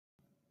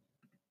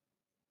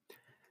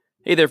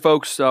Hey there,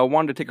 folks.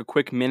 Wanted to take a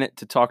quick minute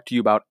to talk to you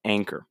about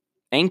Anchor.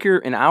 Anchor,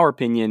 in our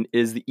opinion,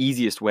 is the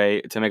easiest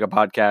way to make a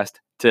podcast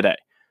today.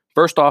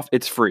 First off,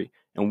 it's free,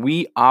 and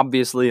we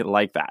obviously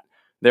like that.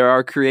 There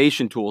are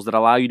creation tools that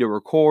allow you to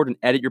record and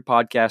edit your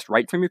podcast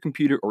right from your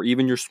computer or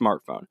even your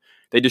smartphone.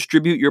 They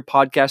distribute your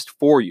podcast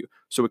for you,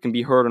 so it can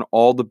be heard on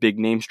all the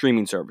big-name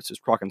streaming services.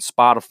 We're talking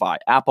Spotify,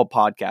 Apple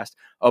Podcast,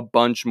 a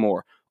bunch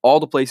more. All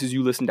the places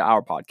you listen to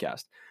our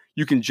podcast.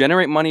 You can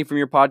generate money from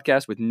your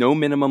podcast with no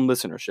minimum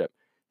listenership.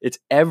 It's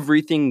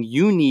everything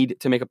you need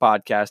to make a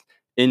podcast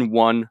in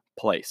one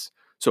place.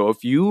 So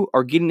if you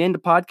are getting into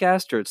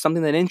podcasts or it's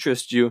something that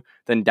interests you,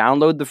 then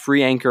download the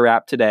free Anchor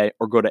app today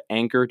or go to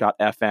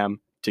anchor.fm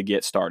to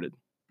get started.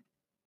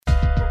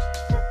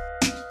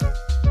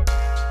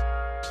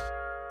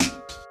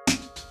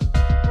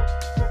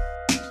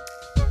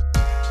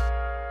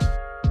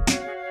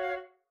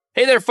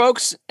 Hey there,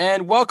 folks,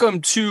 and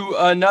welcome to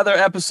another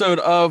episode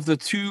of the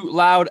Too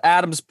Loud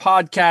Adams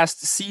podcast,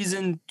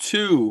 season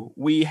 2.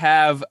 We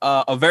have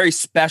a very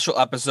special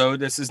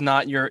episode. This is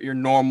not your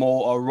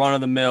normal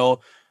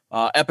run-of-the-mill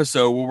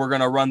episode where we're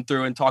going to run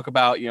through and talk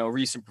about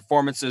recent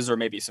performances or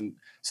maybe some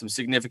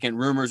significant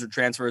rumors or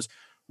transfers.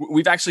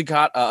 We've actually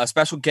got a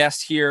special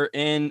guest here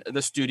in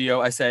the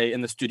studio. I say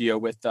in the studio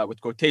with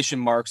quotation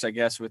marks, I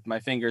guess, with my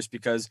fingers,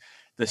 because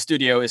the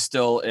studio is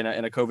still in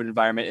a COVID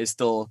environment, is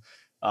still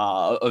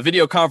a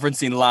video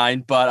conferencing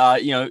line,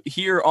 but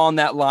here on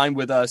that line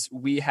with us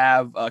we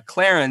have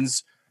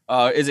Clarence.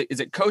 Is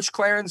it Coach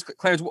Clarence?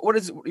 Clarence, what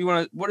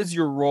is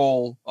your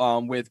role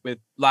with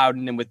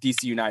Loudoun and with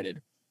DC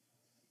United?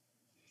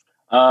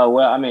 I'm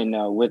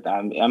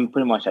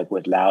pretty much like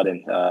with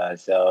Loudoun,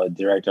 so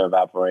director of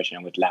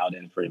operation with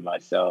Loudoun, pretty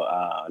much. So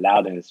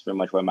Loudoun is pretty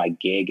much where my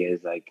gig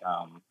is.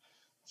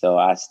 So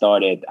I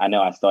started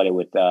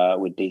with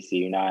DC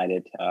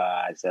United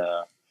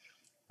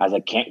as a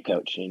camp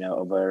coach,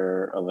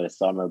 over the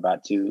summer,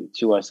 about two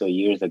or so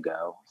years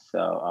ago.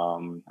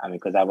 So,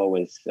 because I've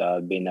always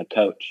been a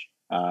coach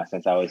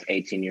since I was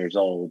 18 years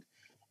old,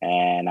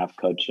 and I've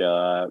coached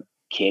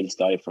kids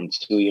started from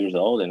 2 years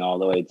old and all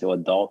the way to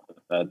adult,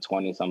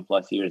 20 some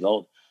plus years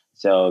old.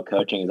 So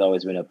coaching has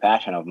always been a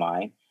passion of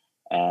mine.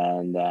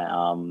 And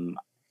when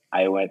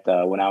I went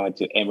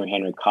to Emory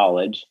Henry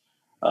College,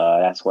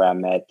 that's where I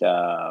met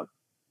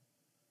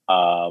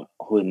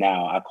who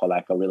now I call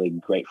like a really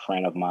great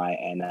friend of mine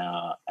and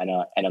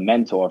a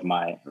mentor of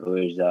mine, who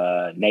is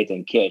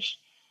Nathan Kish.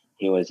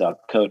 He was a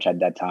coach at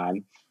that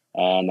time,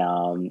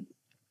 and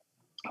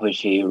which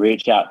he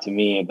reached out to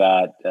me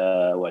about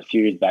a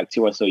few years back,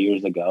 2 or so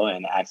years ago,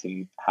 and asked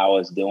him how I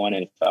was doing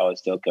and if I was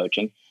still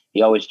coaching.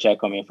 He always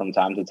checked on me from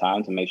time to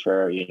time to make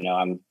sure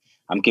I'm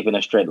keeping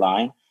a straight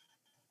line,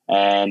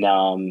 and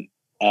then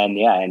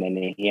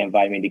he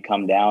invited me to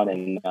come down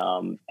and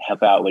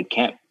help out with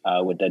camp,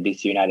 with the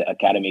DC United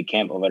Academy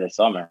camp over the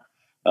summer,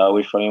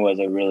 which for me was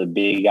a really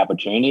big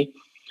opportunity.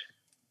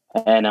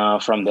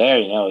 And from there,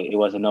 it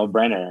was a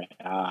no-brainer.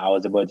 I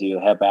was able to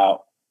help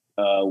out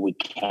with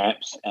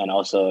camps and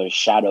also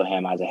shadow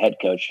him as a head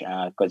coach,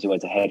 because he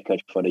was a head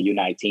coach for the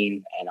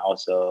U19, and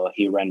also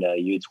he ran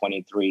the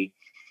U23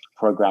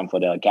 program for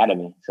the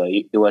academy. So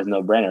it was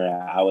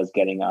no-brainer. I was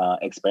getting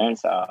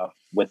experience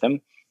with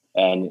him.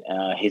 And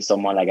he's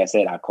someone, like I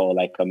said, I call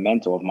like a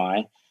mentor of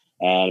mine,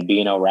 and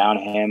being around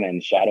him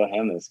and shadow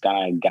him has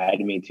kind of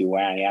guided me to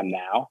where I am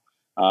now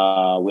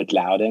with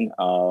Loudoun.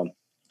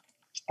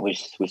 We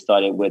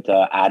started with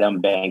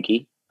Adam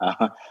Banky.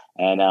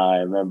 And I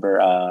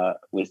remember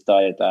we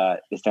started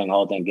this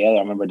whole thing together. I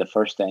remember the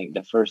first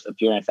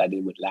appearance I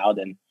did with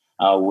Loudoun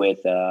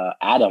with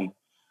Adam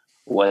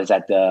was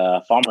at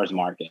the farmers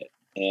market.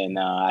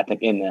 I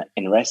think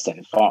in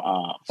Reston,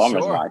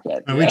 farmers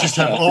market. And we just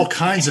have all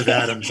kinds of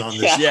Adams on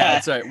this. Yeah,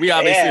 that's right. We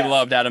obviously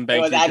loved Adam Banky.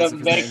 It was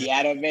Adam Banky.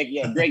 Adam Banky,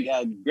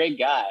 yeah, great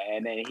guy.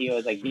 And then he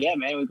was like, "Yeah,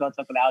 man, we're gonna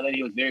talk about it."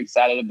 He was very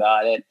excited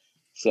about it.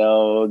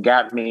 So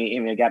got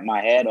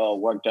my head all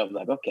worked up.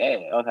 Like,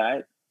 okay,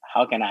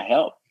 how can I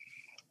help?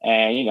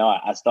 And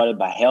I started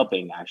by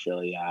helping.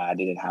 Actually, I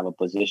didn't have a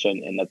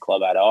position in the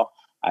club at all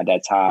at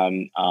that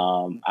time.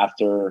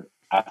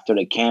 After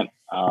the camp,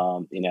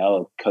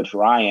 Coach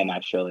Ryan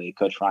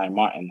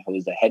Martin,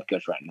 who's the head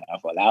coach right now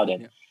for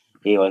Loudoun,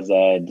 he was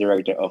the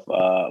director of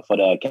for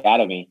the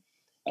academy,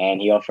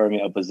 and he offered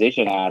me a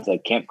position as a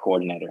camp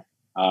coordinator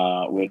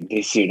with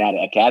DC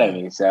United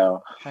Academy.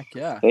 So, heck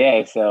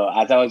yeah. So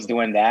as I was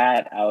doing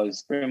that, I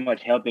was pretty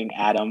much helping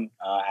Adam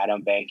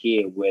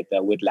Banky with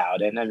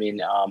Loudoun. I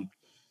mean,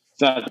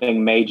 it's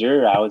nothing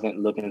major. I wasn't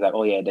looking like,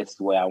 oh yeah, that's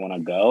the way I want to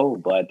go,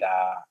 but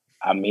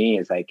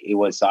it's like it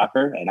was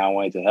soccer, and I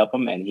wanted to help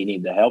him, and he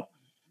needed the help.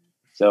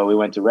 So we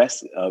went to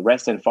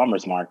Reston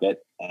Farmers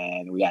Market,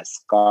 and we got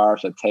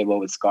scarves, a table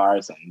with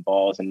scarves and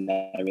balls and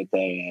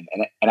everything.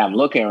 And I'm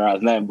looking around,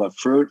 it's nothing but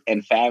fruit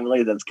and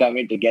families that's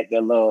coming to get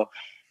their little,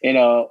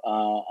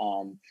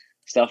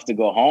 stuff to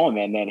go home.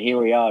 And then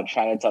here we are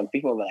trying to talk to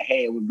people like,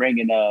 hey, we're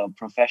bringing a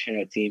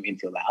professional team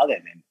into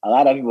Loudoun. And a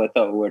lot of people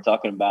thought we were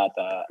talking about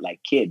like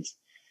kids,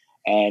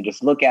 and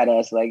just look at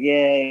us like,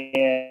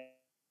 yeah.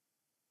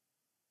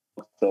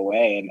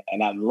 away,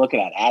 and I'm looking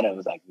at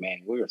Adams like,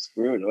 man, we were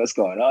screwed. What's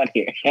going on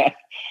here?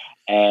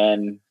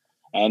 and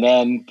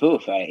then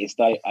poof, it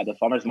started at the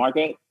farmers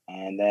market,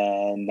 and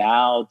then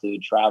now to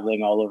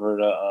traveling all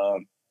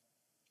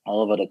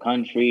over the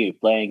country,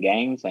 playing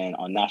games and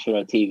on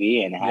national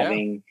TV, and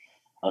having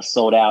a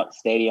sold out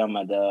stadium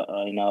at the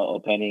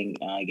opening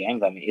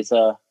games. I mean,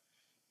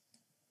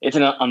 it's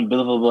an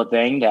unbelievable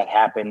thing that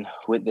happened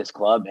with this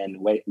club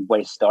and where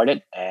it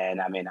started.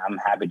 And I mean, I'm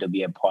happy to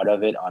be a part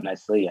of it,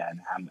 honestly.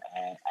 And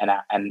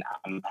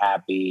I'm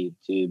happy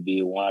to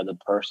be one of the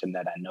person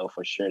that I know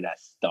for sure that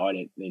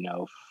started,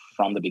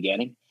 from the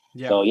beginning.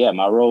 Yeah. So yeah,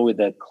 my role with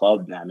the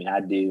club, I mean,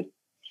 I do,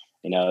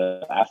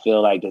 I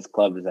feel like this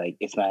club is like,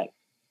 it's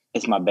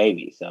my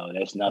baby. So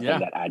there's nothing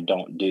that I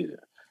don't do.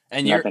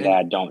 And nothing that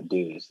I don't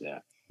do. So.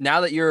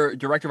 Now that you're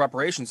director of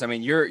operations, I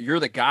mean, you're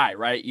the guy,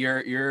 right?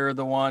 You're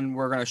the one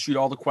we're gonna shoot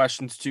all the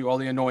questions to, all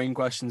the annoying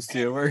questions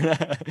to.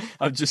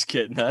 I'm just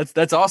kidding.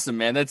 That's awesome,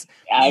 man.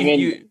 I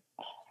mean,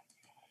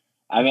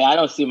 I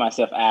don't see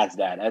myself as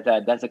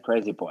that. That's a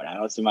crazy part. I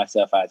don't see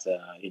myself as a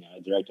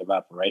director of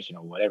operation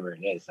or whatever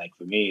it is. Like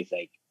for me, it's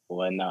like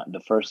when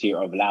the first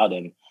year of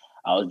Loudoun,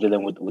 I was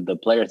dealing with the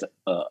players'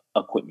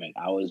 equipment.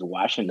 I was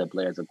washing the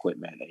players'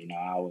 equipment.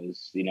 I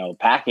was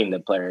packing the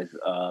players'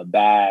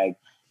 bag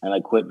and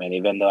equipment,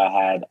 even though I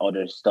had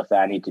other stuff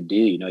that I need to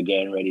do,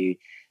 getting ready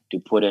to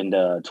put in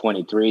the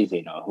 23s,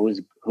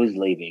 who's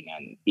leaving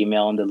and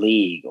emailing the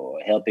league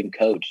or helping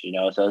coach,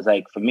 So it's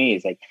like, for me,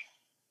 it's like,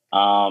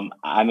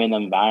 I'm in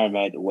an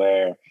environment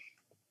where,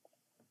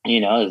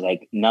 it's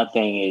like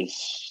nothing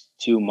is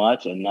too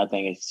much and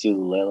nothing is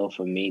too little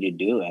for me to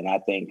do. And I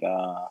think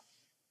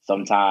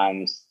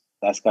sometimes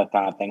that's kind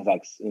of things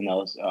like,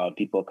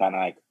 people kind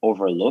of like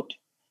overlooked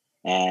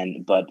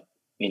but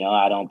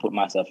I don't put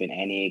myself in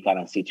any kind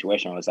of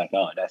situation where it's like,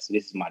 oh, this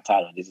is my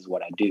title. This is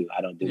what I do.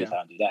 I don't do this. I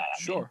don't do that.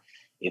 I mean,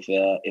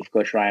 if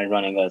Coach Ryan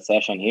running a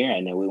session here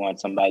and then we want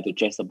somebody to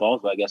chase the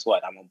balls, well, guess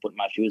what? I'm gonna put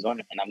my shoes on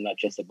and I'm not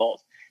chase the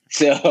balls.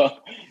 So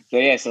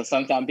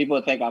sometimes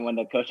people think I'm on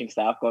the coaching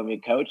staff calling me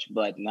coach,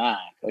 but nah.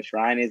 Coach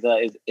Ryan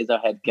is our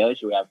head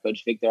coach. We have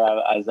Coach Victor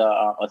as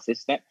our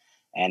assistant,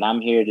 and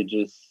I'm here to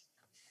just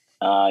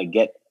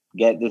get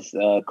this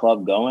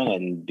club going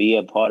and be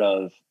a part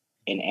of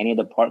in any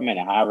department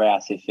and however I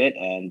see fit,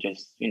 and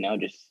just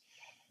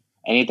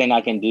anything I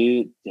can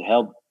do to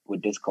help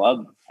with this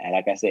club. And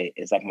like I said,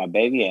 it's like my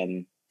baby,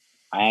 and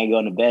I ain't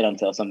going to bed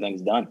until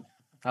something's done.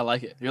 I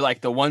like it. You're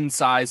like the one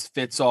size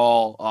fits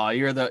all.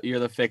 You're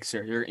the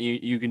fixer.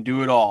 You can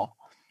do it all.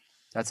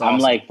 That's awesome.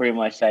 I'm like pretty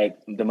much like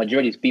the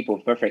majority of people,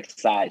 perfect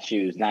size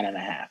shoes,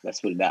 9.5.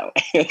 Let's put it that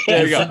way.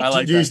 There you go. I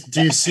like that.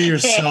 Do you see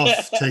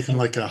yourself taking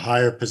like a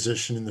higher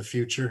position in the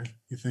future,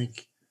 you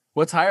think?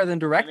 What's higher than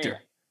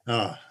director?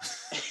 I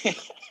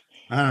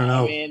don't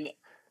know.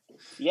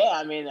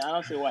 I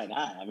don't see why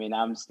not.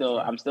 I'm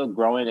still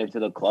growing into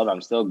the club.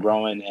 I'm still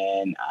growing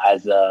and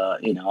as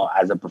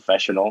a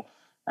professional,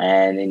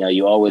 and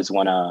you always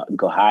want to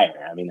go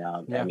higher.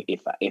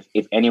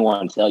 If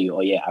anyone tell you,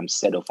 oh yeah, I'm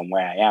settled from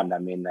where I am,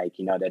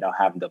 they don't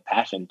have the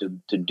passion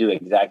to do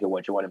exactly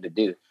what you want them to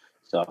do.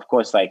 So of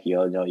course, like you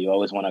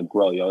always want to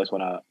grow. You always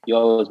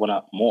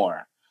want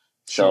more.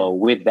 So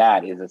with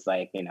that is it's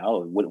like,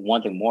 with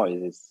wanting more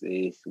is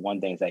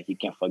one thing is like you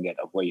can't forget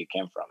of where you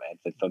came from.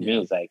 And for me,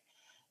 it's like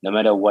no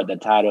matter what the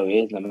title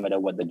is, no matter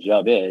what the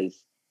job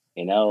is,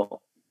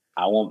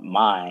 I won't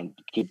mind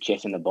keep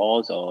chasing the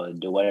balls or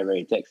do whatever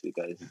it takes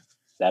because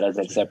that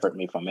doesn't separate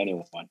me from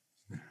anyone.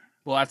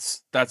 Well,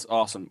 that's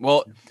awesome.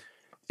 Well,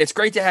 it's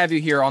great to have you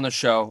here on the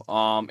show.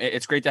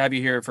 It's great to have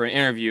you here for an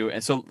interview.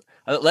 And so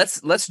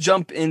let's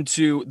jump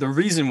into the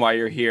reason why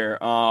you're here.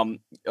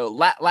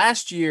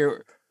 Last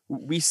year,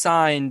 we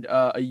signed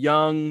a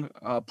young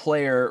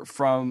player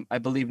from, I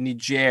believe,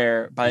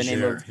 Niger by the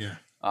name of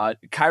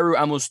Kairu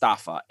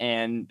Amustafa.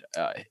 And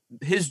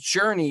his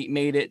journey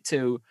made it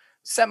to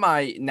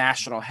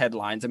semi-national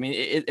headlines. I mean,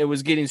 it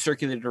was getting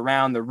circulated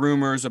around, the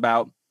rumors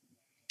about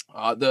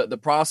the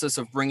process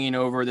of bringing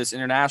over this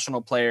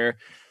international player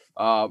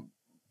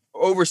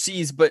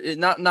overseas, but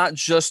not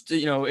just,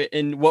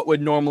 in what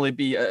would normally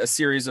be a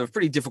series of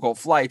pretty difficult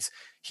flights.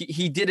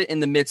 He did it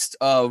in the midst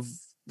of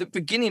the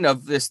beginning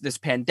of this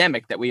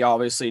pandemic that we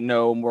obviously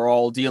know and we're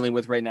all dealing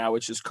with right now,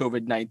 which is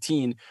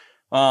COVID-19.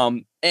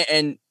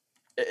 And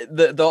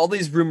all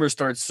these rumors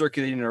started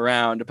circulating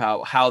around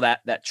about how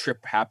that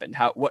trip happened,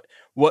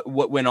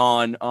 what went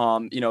on,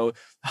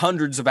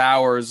 hundreds of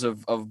hours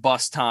of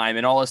bus time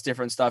and all this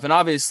different stuff. And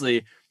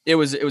obviously it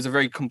was a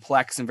very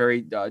complex and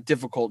very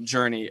difficult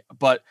journey,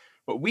 but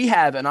we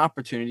have an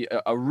opportunity,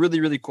 a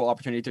really, really cool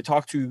opportunity to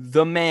talk to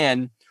the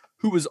man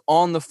who was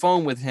on the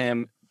phone with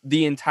him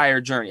the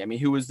entire journey. I mean,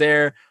 who was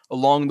there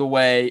along the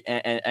way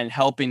and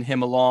helping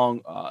him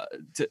along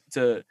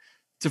to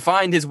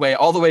find his way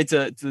all the way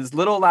to this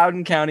little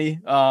Loudoun County,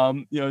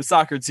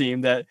 soccer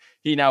team that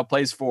he now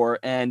plays for.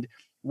 And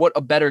what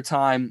a better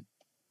time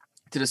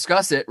to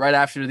discuss it right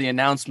after the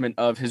announcement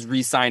of his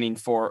re-signing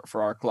for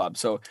our club.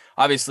 So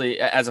obviously,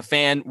 as a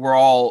fan, we're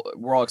all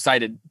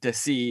excited to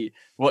see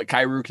what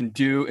Kyrou can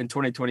do in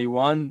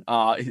 2021.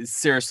 He's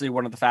seriously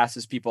one of the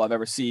fastest people I've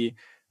ever seen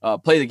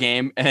play the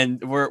game,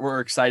 and we're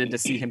excited to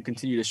see him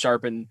continue to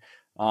sharpen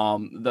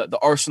the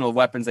arsenal of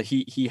weapons that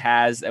he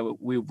has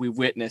that we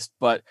witnessed.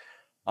 But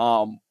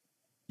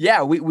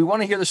yeah, we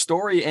want to hear the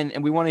story,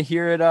 and we want to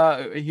hear it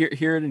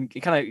hear it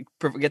and kind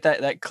of get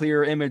that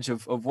clear image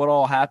of what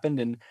all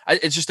happened. And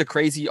it's just a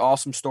crazy,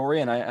 awesome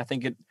story, and I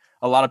think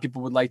a lot of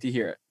people would like to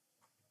hear it.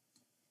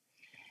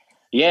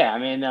 Yeah, I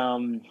mean,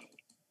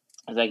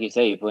 like you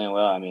say, you're playing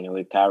well. I mean,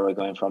 with Kyrou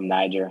going from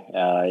Niger,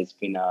 it's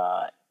been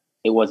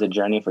it was a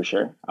journey for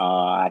sure.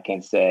 I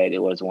can say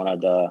it was one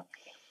of the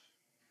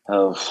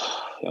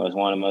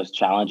most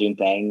challenging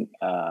thing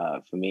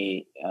for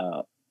me.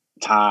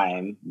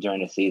 Time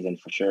during the season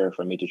for sure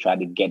for me to try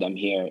to get them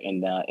here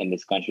in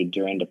this country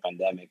during the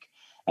pandemic,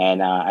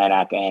 and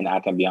I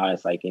can be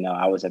honest, like, you know,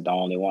 I wasn't the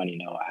only one. You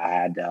know, I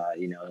had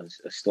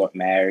Stuart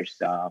Myers,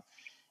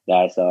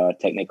 that's our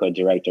technical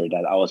director,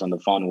 that I was on the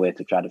phone with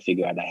to try to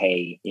figure out that,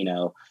 hey,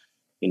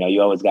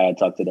 you always got to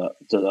talk to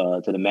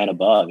the man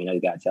above. You know,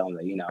 you got to tell him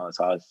that, you know.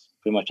 So I was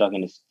pretty much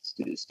talking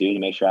to Stu to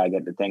make sure I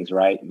get the things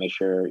right, make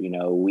sure, you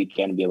know, we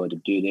can be able to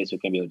do this, we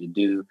can be able to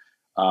do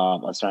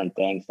certain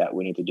things that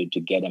we need to do to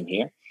get him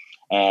here.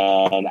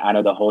 And I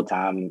know the whole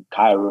time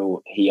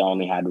Kyrou, he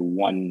only had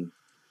one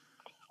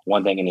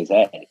thing in his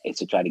head, is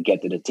to try to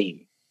get to the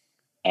team.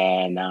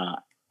 And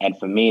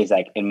for me, it's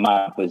like in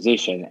my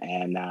position,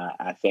 and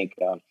I think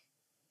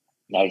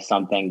that is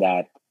something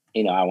that,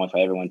 you know, I want for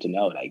everyone to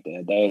know. Like,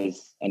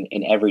 there's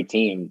in every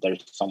team,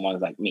 there's someone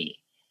like me,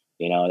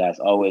 you know, that's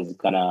always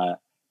gonna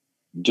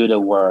do the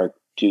work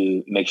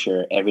to make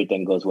sure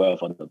everything goes well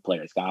for the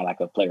players. Kind of like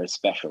a player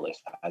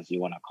specialist, as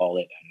you want to call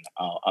it.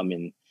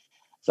 And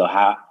so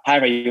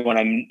however you want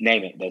to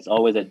name it, there's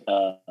always a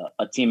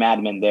team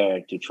admin there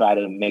to try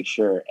to make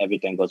sure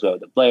everything goes well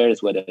with the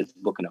players, whether it's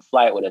booking a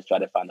flight, whether it's trying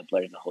to find the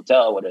players a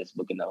hotel, whether it's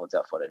booking the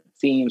hotel for the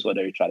teams,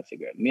 whether you try to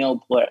figure out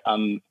meal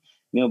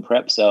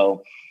prep.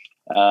 So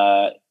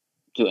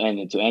to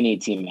any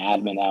team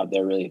admin out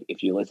there, really,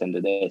 if you listen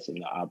to this,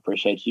 you know, I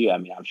appreciate you. I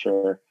mean, I'm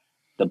sure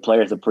the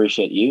players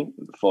appreciate you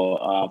for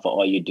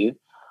all you do.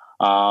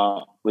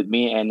 With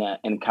me and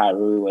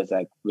Kyrou was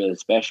like really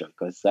special,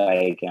 because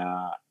like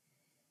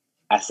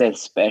I said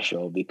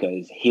special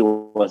because we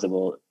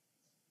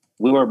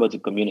were able to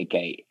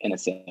communicate in the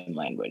same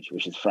language,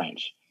 which is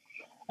French,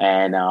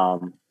 and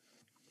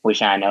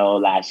which I know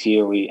last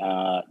year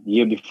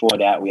year before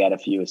that we had a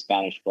few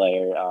Hispanic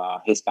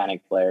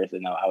players. You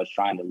know, I was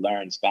trying to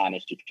learn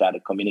Spanish to try to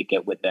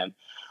communicate with them.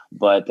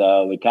 But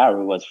with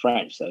Kyrou was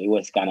French, so it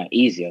was kind of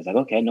easy. I was like,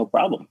 okay, no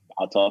problem.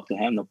 I'll talk to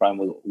him. No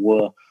problem.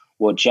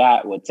 We'll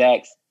chat. We'll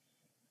text.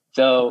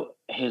 So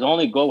his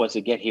only goal was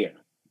to get here.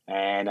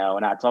 And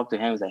when I talked to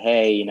him, I was like,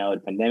 hey, you know,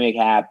 the pandemic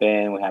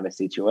happened. We have a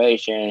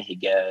situation. He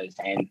goes,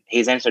 and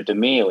his answer to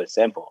me was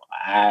simple.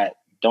 I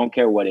don't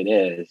care what it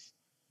is.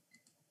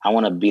 I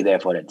want to be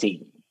there for the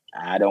team.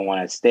 I don't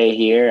want to stay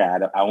here.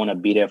 I want to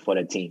be there for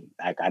the team.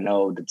 Like, I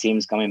know the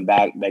team's coming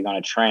back. They're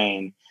going to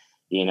train.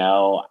 You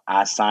know,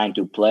 I signed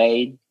to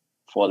play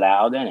for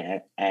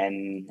Loudoun,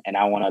 and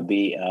I want to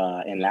be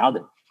in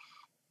Loudoun.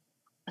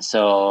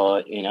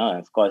 So, you know,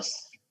 of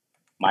course,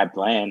 my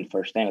plan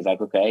first thing was like,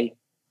 okay,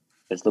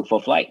 let's look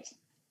for flights.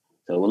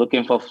 So we're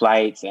looking for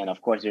flights, and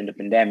of course, during the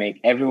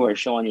pandemic, everywhere is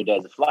showing you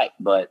there's a flight,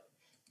 but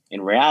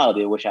in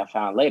reality, which I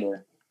found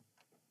later,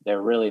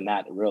 they're really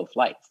not real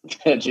flights.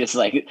 Just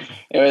like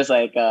it was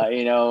like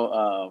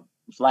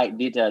flight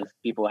details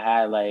people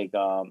had, like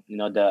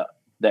the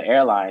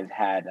airlines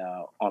had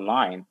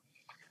online.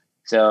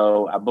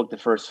 So I booked the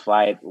first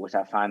flight, which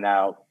I found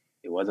out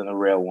it wasn't a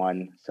real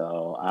one.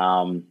 So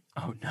oh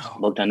no,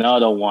 booked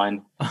another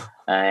one,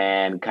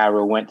 and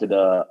Kyrou went to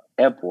the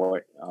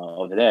airport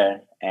over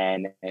there,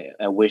 and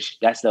which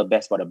that's the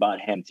best part about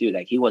him too.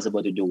 Like, he was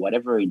able to do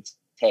whatever it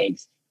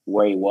takes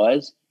where he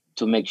was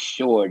to make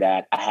sure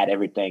that I had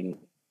everything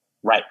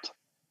right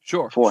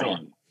for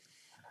him.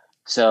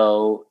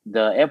 So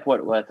the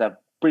airport was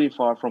pretty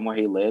far from where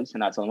he lives,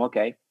 and I told him,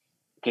 okay,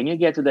 can you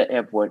get to the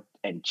airport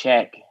and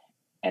check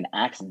and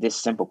ask this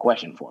simple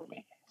question for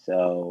me?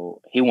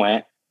 So he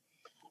went,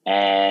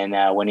 and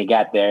when he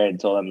got there, and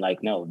told him,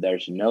 like, no,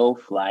 there's no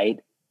flight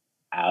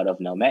out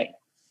of Nome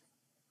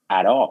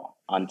at all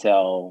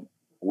until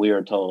we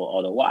were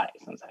told otherwise.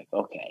 I was like,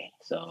 okay,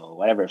 so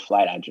whatever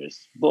flight I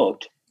just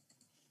booked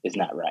is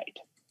not right.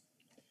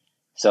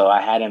 So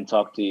I had him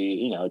talk to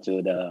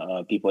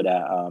the people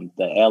that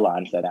the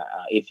airlines that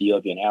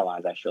Ethiopian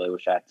Airlines, actually,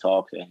 which I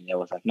talked, and it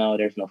was like, no,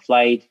 there's no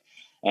flight,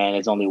 and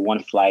it's only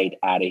one flight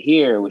out of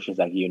here, which is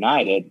like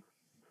United,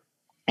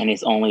 and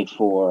it's only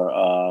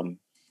for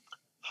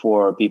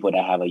people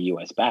that have a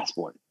U.S.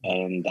 passport,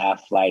 and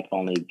that flight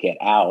only get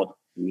out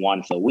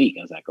once a week.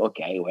 I was like,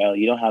 okay, well,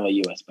 you don't have a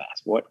U.S.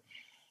 passport.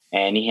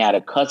 And he had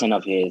a cousin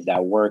of his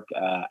that worked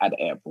at the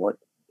airport.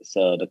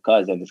 So the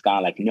cousin is kind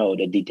of like know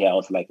the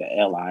details, like the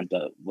airline,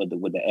 with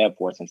the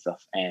airports and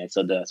stuff. And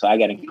so I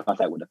get in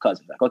contact with the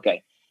cousin. Like,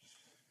 okay,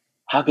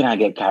 how can I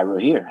get Cairo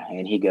here?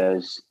 And he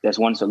goes, there's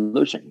one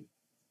solution.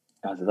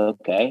 I said,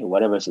 okay,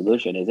 whatever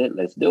solution is it,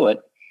 let's do it.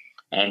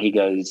 And he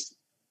goes,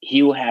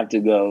 he will have to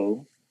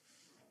go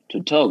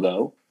to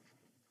Togo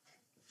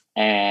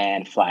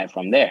and fly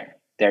from there.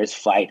 There's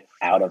flight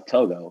out of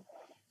Togo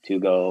to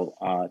go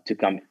to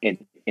come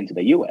into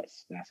the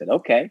US. And I said,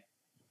 okay.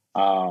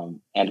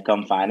 And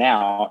come find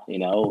out,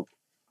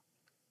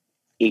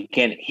 he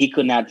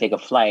could not take a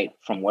flight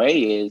from where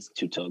he is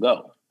to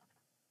Togo.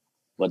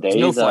 But there's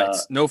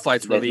no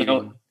flights were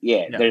leaving.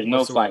 There's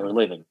no flight we're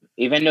leaving.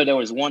 Even though there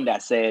was one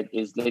that said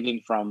is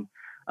leaving from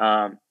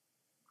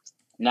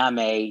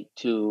Niamey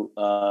to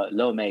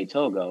Lomé,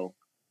 Togo,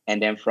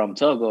 and then from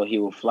Togo he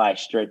will fly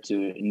straight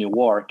to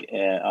Newark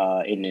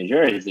in New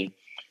Jersey.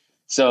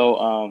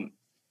 So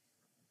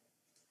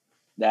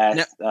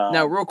that's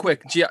now real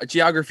quick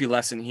geography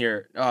lesson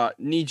here.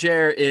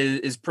 Niger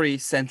is pretty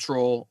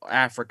central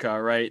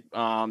Africa, right?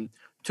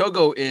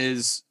 Togo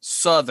is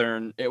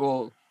southern.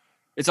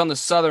 It's on the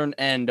southern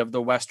end of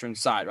the western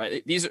side,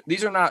 right?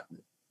 These are not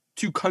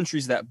two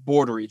countries that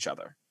border each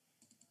other.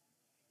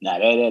 No,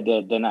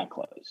 they're not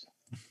close.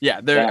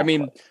 Yeah,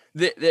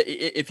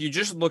 if you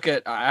just look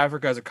at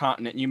Africa as a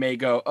continent, you may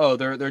go, oh,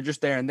 they're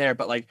just there and there,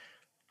 but like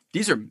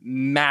these are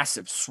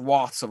massive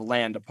swaths of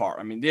land apart.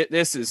 I mean,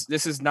 this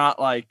is not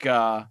like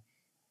I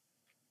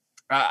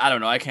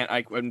don't know.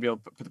 I wouldn't be able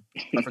to put the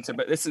reference in,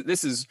 but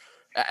this is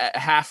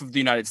half of the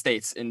United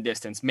States in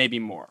distance, maybe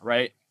more,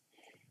 right?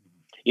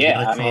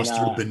 Yeah, I crossed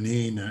through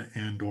Benin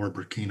and or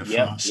Burkina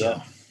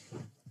Faso.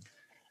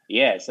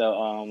 Yeah.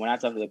 So when I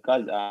talked to the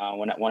cousin,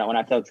 when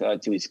I talked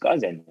to his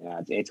cousin,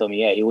 they told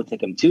me, it would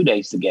take him 2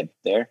 days to get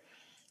there,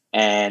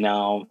 and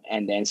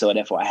then so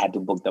therefore I had to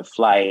book the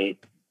flight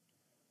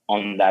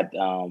on that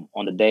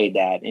on the day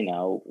that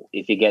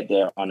if you get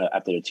there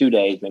after the 2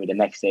 days, maybe the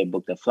next day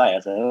book the flight. I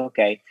said,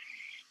 okay.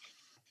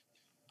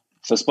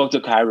 So spoke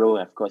to Cairo.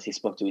 Of course, he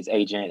spoke to his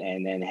agent,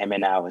 and then him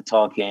and I were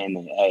talking.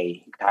 And,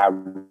 hey,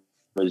 Cairo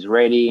was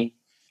ready.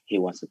 He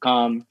wants to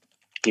come.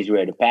 He's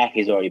ready to pack.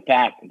 He's already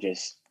packed.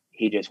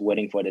 He's just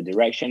waiting for the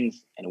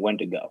directions and when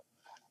to go.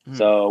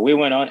 So we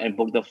went on and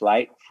booked the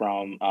flight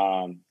from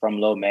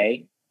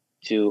Lomé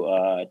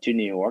to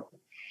New York.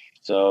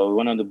 So we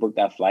went on to book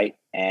that flight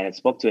and I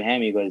spoke to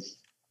him. He goes,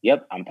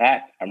 "Yep, I'm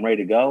packed. I'm ready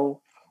to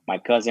go. My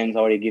cousin's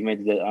already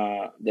given me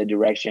the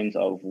directions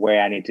of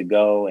where I need to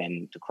go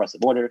and to cross the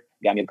border.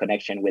 Got me a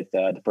connection with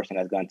the person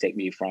that's going to take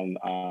me from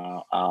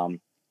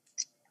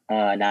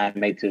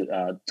Niamey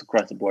to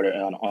cross the border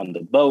on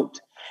the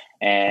boat."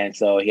 And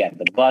so he had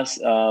the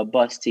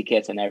bus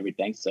tickets and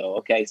everything. So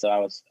okay, so I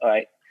was all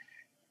right.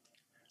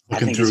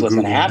 Looking through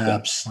Google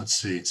Maps, let's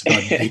see. It's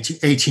about an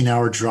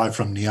 18-hour drive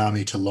from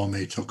Niamey to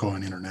Lomé Togo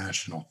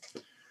International,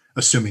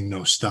 assuming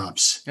no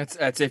stops.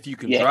 That's if you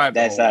can drive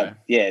the whole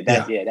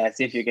way. That's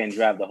if you can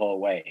drive the whole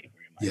way.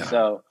 Yeah.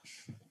 So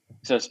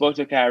I spoke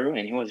to Cairo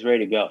and he was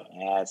ready to go.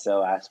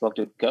 So I spoke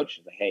to the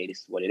coach. Like, hey, this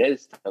is what it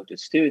is. Spoke to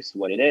Stu, this is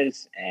what it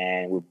is.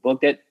 And we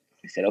booked it.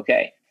 He said,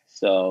 okay.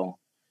 So,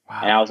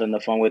 and I was on the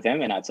phone with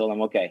him and I told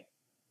him, okay,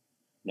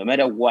 no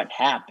matter what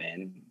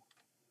happened,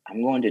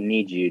 I'm going to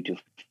need you to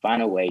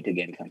find a way to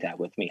get in contact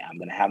with me. I'm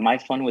going to have my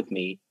phone with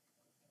me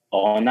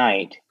all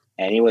night.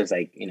 And he was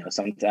like, most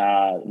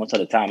of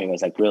the time it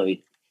was like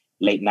really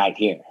late night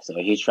here. So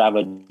he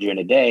traveled during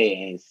the day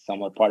and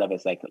somewhat part of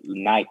it's like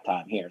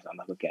nighttime here. So I'm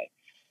like, okay.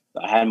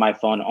 So I had my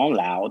phone on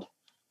loud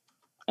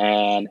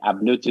and I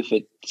Bluetooth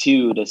it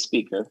to the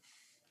speaker.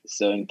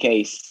 So in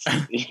case,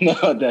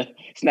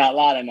 it's not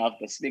loud enough,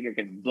 the speaker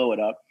can blow it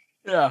up.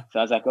 Yeah. So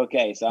I was like,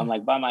 okay. So I'm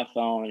like by my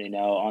phone,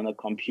 on the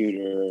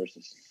computer,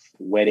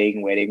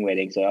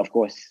 waiting. So of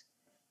course,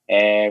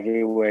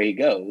 everywhere he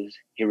goes,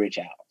 he reach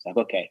out. It's like,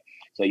 okay,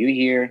 so you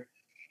here.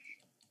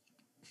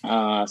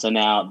 So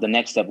now the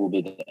next step will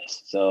be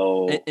this.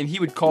 So and he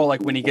would call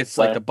like when he gets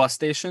to like the bus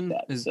station.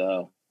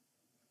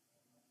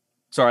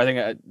 Sorry, I think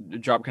I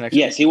dropped connection.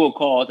 Yes, he will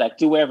call like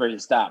to wherever he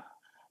stopped.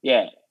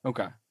 Yeah.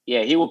 Okay.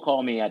 Yeah, he will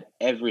call me at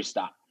every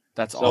stop.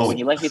 That's awesome. So when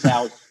he left his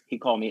house, he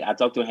called me. I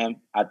talked to him.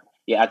 I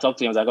talked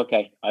to him. I was like,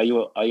 okay, are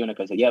you in the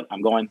car? I said, yep,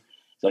 I'm going.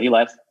 So he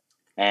left.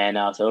 And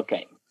I said,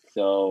 okay.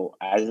 So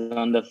I was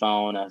on the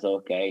phone. I said,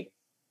 okay,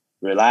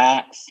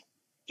 relax.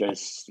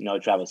 Just,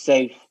 travel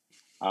safe.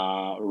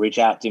 Reach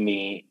out to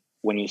me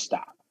when you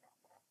stop.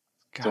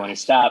 Gosh. So when he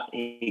stopped,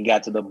 he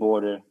got to the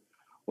border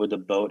with the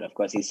boat. Of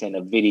course, he sent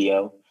a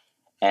video.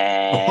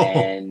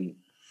 And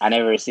I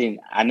never seen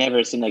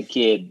a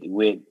kid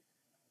with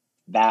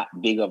that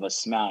big of a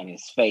smile on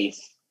his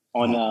face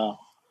on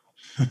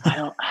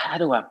how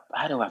do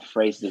I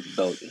phrase this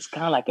boat? It's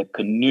kind of like a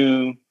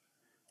canoe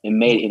and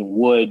made in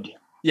wood.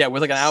 Yeah,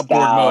 with like an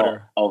outboard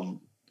motor.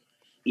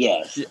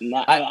 Yes.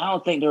 I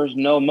don't think there was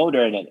no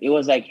motor in it. It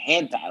was like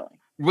hand tiling.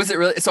 Was it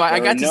really? So I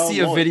got to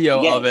see a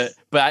video of it,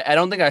 but I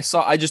don't think I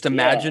saw. I just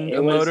imagined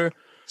a motor.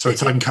 So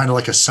it's like kind of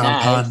like a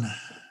sampan.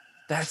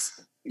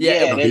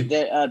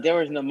 Yeah, there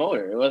was no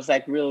motor. It was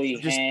like really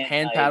just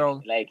hand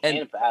paddled, like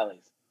hand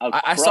paddles.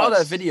 I saw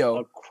that video.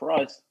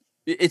 Across.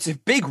 It's a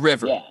big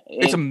river. Yeah,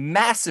 it's a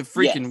massive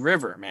freaking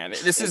river, man.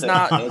 This is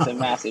not. It's a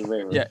massive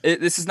river. Yeah,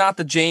 this is not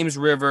the James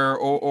River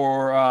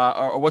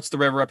or what's the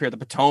river up here, the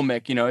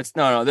Potomac. You know, it's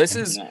no. This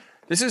is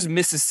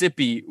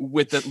Mississippi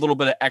with a little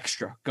bit of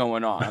extra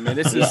going on. I mean,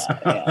 this is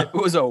it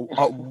was a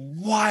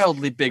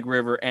wildly big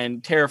river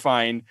and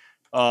terrifying.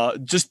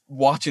 Just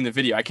watching the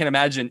video, I can't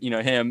imagine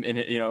him and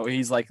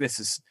he's like, this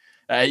is.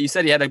 You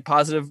said he had a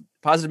positive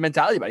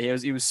mentality about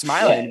it. He was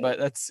smiling, but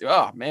that's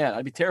man,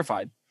 I'd be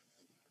terrified.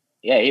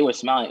 Yeah, he was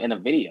smiling in the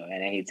video,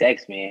 and then he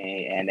texted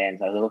me, and then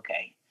I was like,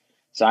 okay.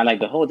 So I'm like,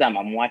 the whole time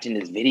I'm watching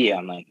this video,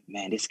 I'm like,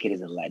 man, this kid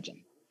is a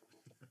legend.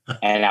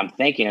 And I'm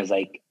thinking, it's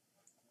like,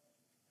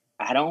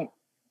 I don't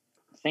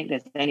think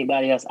there's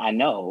anybody else I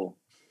know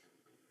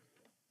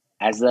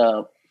as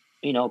a,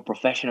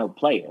 professional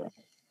player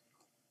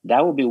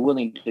that would be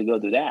willing to go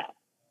do that.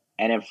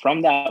 And then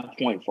from that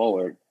point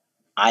forward,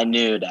 I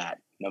knew that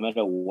no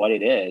matter what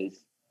it is,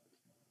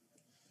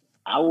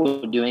 I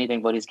would do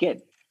anything for this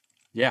kid.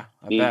 Yeah,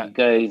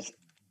 because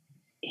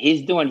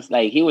he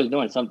was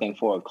doing something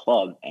for a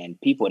club and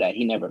people that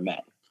he never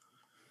met.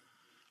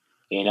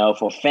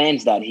 For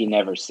fans that he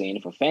never seen,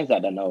 for fans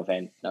that don't know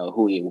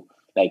who he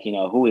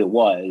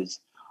was,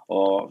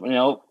 or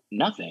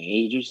nothing.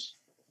 He just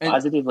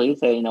positively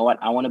said, you know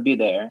what, I want to be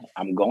there.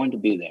 I'm going to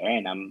be there,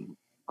 and I'm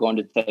going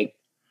to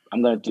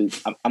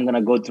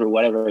go through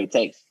whatever it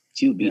takes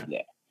to be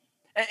there.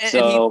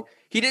 And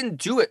he didn't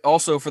do it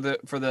also for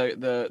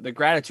the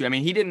gratitude. I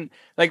mean, he didn't,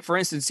 like, for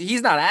instance,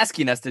 he's not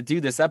asking us to do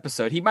this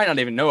episode. He might not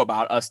even know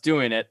about us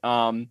doing it.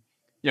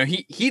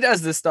 He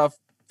does this stuff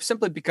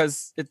simply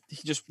because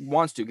he just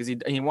wants to, because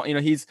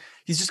he's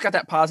just got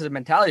that positive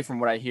mentality from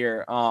what I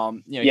hear.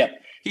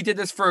 He did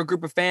this for a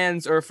group of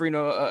fans, or for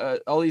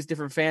all these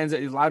different fans,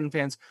 these Loudoun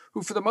fans,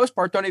 who for the most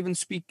part don't even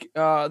speak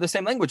the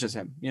same language as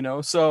him.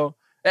 So.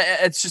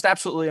 It's just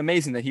absolutely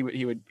amazing that he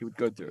would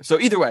go through. So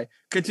either way,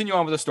 continue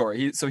on with the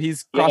story.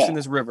 He's crossing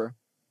this river.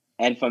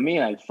 And for me,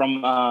 like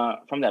from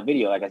that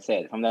video, like I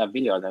said, I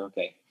was like,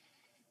 okay,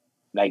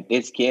 like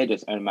this kid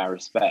just earned my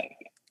respect.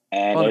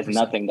 And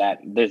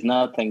 100%. there's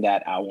nothing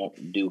that I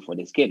won't do for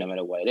this kid, no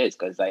matter what it is.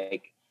 Cause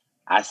like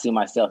I see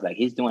myself like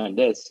he's doing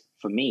this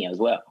for me as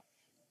well.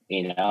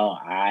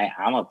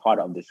 I'm a part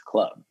of this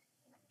club.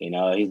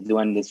 He's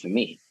doing this for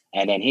me.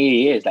 And then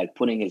he is like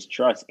putting his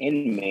trust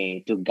in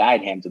me to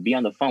guide him, to be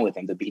on the phone with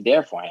him, to be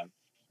there for him.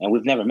 And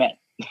we've never met.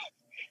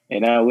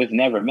 We've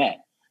never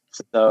met.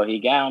 So he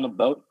got on the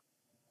boat,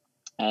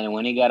 and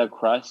when he got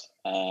across,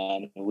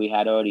 and we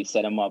had already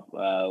set him up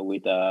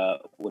with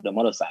a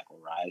motorcycle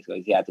ride,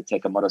 because he had to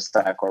take a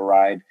motorcycle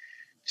ride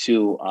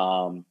to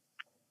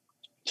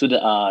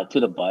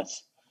the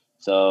bus.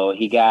 So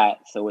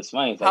it's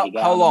funny. So he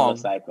got on the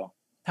motorcycle.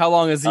 How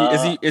long is he?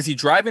 Is he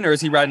driving, or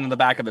is he riding on the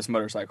back of this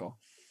motorcycle?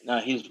 No,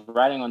 he's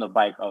riding on the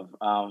back of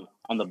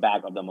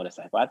the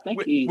motorcycle. I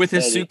think with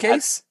his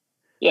suitcase.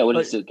 With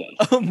his suitcase.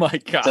 Oh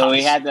my god! So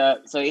he had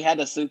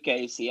the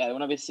suitcase. He had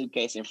one of his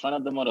suitcases in front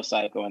of the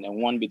motorcycle, and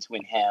then one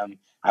between him.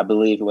 I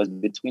believe it was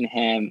between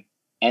him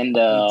and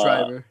the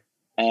driver.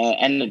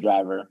 And the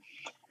driver.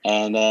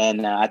 And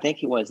then I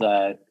think it was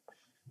a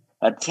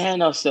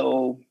 10 or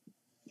so,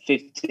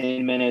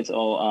 15 minutes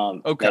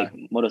or like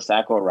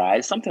motorcycle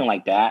ride, something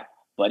like that.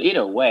 But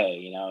either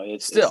way,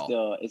 it's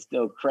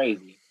still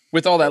crazy.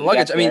 With all that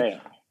luggage, I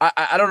mean,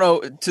 I don't know,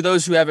 to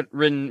those who haven't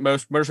ridden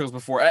most motorcycles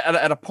before,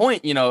 at a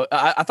point,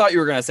 I thought you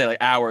were going to say like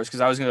hours,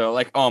 because I was going to go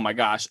like, oh my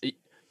gosh,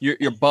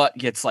 your butt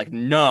gets like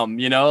numb,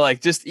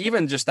 like just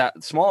that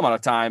small amount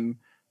of time,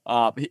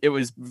 it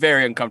was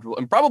very uncomfortable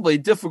and probably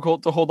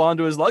difficult to hold on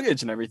to his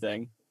luggage and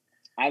everything.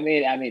 I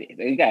mean,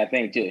 you got to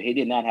think too, he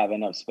did not have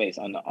enough space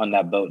on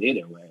that boat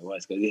either, where it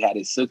was, because he had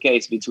his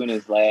suitcase between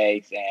his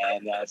legs,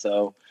 and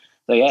so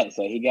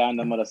he got on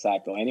the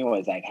motorcycle, and he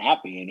was like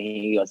happy, and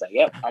he was like,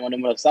 yep, I'm on the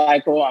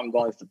motorcycle, I'm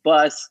going to the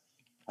bus.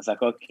 I was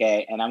like,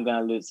 okay, and I'm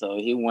gonna lose. So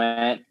he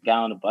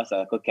got on the bus. I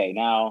was like, okay,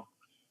 now,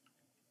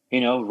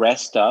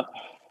 rest up,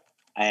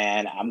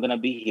 and I'm gonna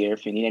be here.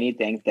 If you need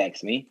anything,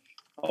 text me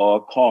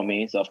or call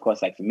me. So of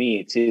course, like for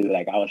me too,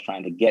 like I was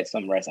trying to get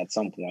some rest at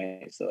some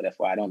point, so that's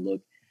why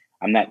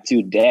I'm not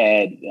too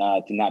dead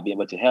to not be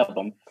able to help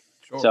him.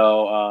 Sure.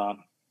 So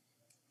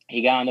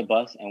he got on the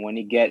bus, and when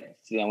he get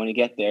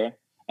there.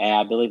 And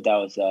I believe that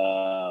was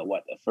the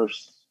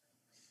first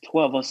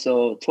 12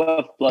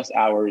 plus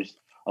hours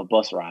of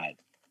bus ride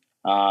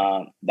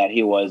that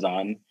he was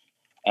on,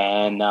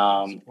 and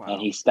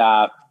and he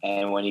stopped.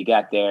 And when he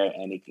got there,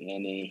 and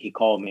he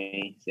called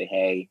me, said,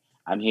 "Hey,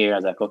 I'm here." I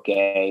was like,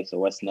 "Okay, so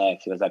what's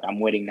next?" He was like, "I'm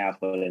waiting now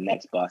for the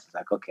next bus." I was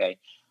like, "Okay,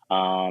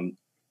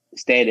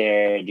 stay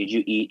there. Did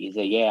you eat?" He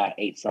said, "Yeah, I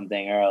ate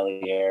something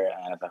earlier."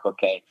 And I was like,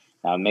 "Okay,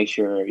 now make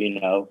sure you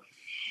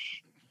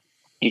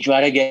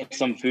try to get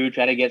some food,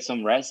 try to get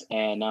some rest,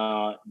 and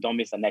don't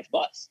miss the next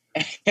bus."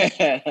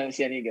 And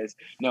he goes,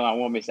 "No, I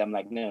won't miss it." I'm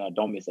like, no,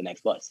 don't miss the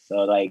next bus.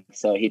 So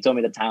he told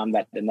me the time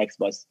that the next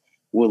bus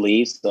will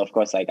leave. So of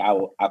course, like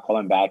I'll call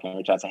him back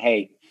and try to say,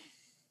 "Hey,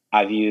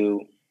 have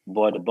you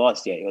boarded the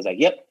bus yet? He was like,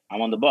 yep,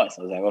 I'm on the bus.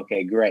 I was like,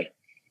 okay, great.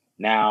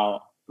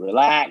 Now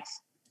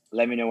relax.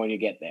 Let me know when you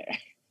get there.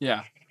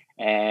 Yeah.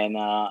 And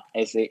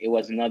it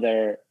was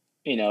another,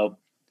 10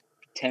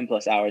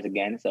 plus hours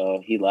again.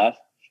 So he left.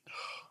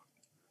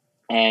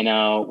 And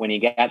when he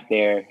got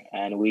there,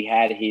 and we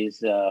had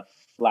his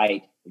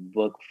flight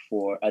booked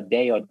for a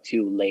day or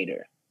two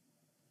later,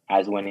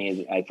 as when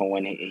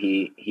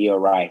he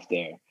arrived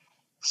there.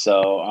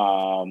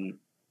 So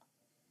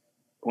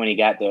when he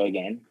got there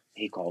again,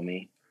 he called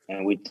me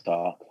and we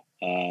talked.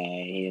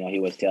 And he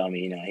was telling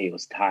me, he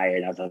was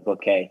tired. I was like,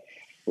 okay,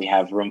 we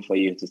have room for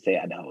you to stay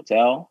at the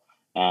hotel.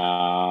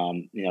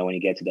 When you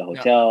get to the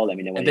hotel, let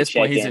me know when you check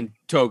in. At this point, he's in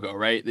Togo,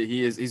 right?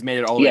 He's made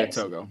it all the way to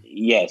Togo.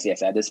 Yes.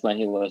 At this point,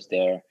 he was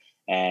there,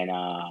 and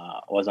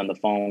was on the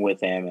phone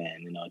with him,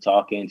 and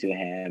talking to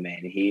him,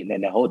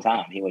 and the whole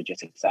time he was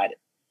just excited.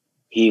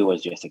 He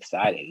was just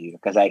excited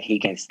because he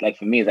can,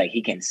 for me, it's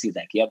he can see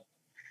yep,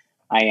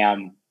 I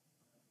am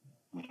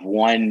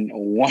one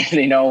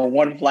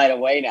flight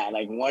away now,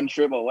 one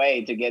trip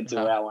away to get to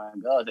where I want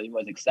to go. So he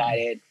was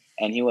excited,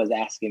 and he was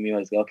asking me,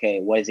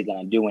 okay, what is he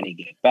gonna do when he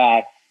get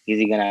back? Is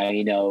he gonna,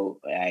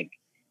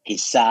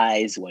 his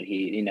size, what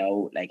he,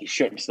 his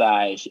shirt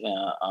size,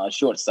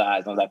 short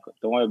size? I was like,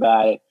 don't worry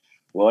about it.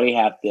 We already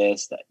have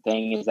this. The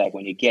thing is,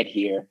 when you get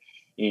here,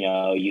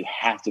 you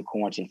have to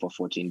quarantine for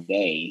 14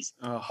 days.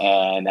 Oh.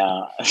 And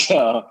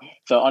so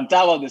on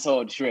top of this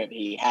whole trip,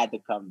 he had to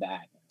come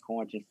back,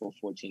 quarantine for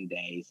 14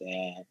 days.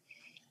 And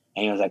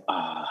he was like,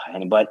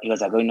 but he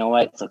was like, oh, you know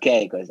what? It's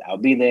okay, because I'll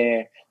be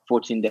there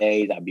 14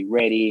 days. I'll be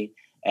ready.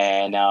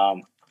 And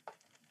of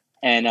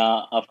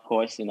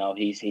course,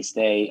 he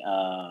stayed,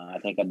 I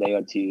think, a day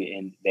or two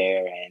in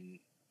there and,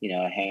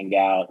 hang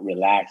out,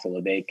 relax a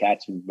little bit,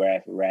 catch some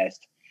breath,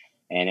 rest.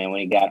 And then when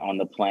he got on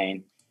the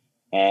plane,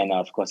 and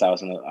of course, I was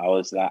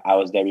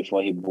there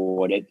before he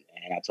boarded,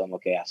 and I told him,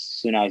 okay, as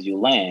soon as you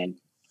land,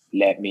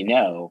 let me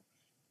know,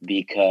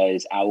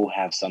 because I will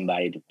have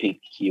somebody to pick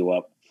you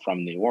up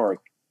from New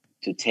York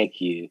to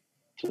take you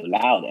to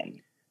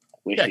Loudoun.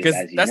 Because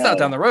that's not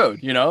down the road,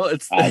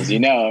 It's as you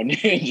know, New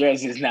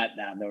Jersey is not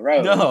down the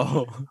road.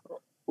 No,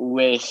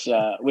 which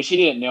he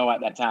didn't know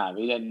at that time.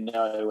 He didn't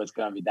know it was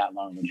going to be that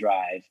long of a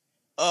drive.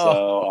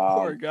 Oh,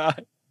 poor guy.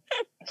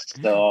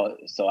 So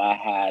I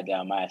had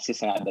my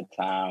assistant at the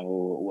time,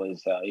 who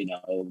was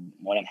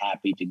more than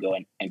happy to go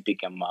and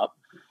pick him up.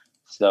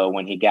 So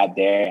when he got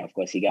there, of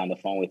course, he got on the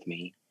phone with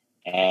me,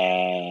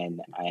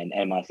 and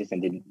my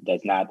assistant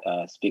does not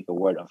speak a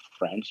word of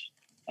French,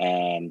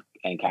 and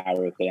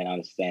Cairo couldn't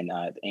understand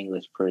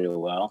English pretty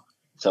well.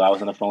 So I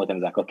was on the phone with him.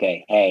 Like,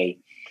 okay, hey,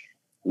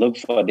 look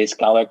for this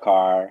color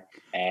car,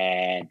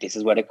 and this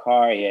is where the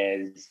car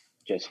is.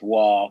 Just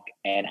walk.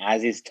 And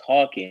as he's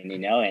talking,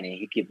 and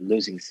he kept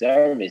losing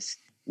service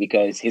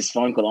because his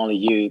phone could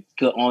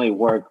only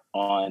work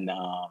on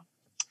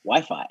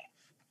Wi-Fi.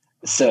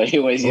 So he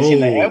was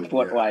using the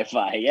airport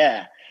Wi-Fi.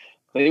 Yeah.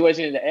 So he was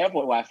using the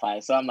airport Wi-Fi.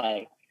 So I'm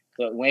like,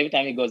 every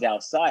time he goes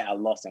outside, I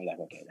lost him. Like,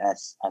 okay, I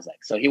was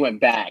like, so he went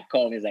back,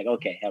 called me. He's like,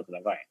 okay, help.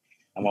 Like, all right,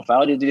 I'm gonna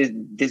follow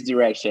this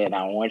direction.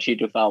 I want you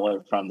to follow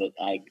it from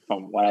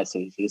what I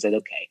see. He said,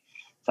 okay.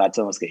 So I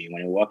told him, okay,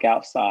 when you walk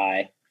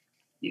outside,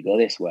 you go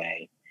this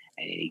way,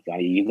 and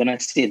you're gonna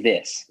see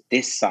this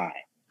sign.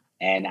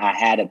 And I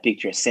had a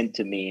picture sent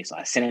to me, so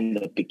I sent him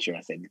the picture. I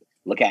said,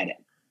 look at it.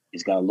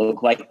 It's gonna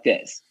look like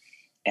this,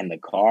 and the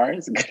car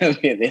is gonna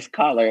be this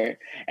color,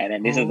 and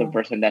then this is the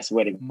person that's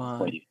waiting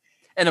for you.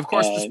 And of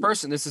course,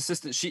 this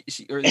assistant,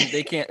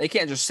 they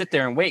can't just sit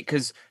there and wait,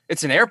 because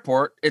it's an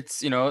airport.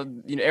 It's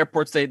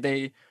airports,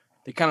 they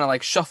kind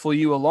of shuffle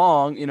you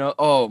along.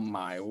 Oh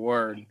my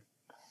word.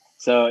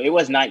 So it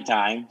was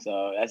nighttime.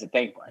 So that's the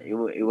thing. It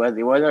was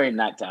already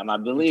nighttime. I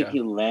believe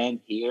he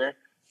landed here.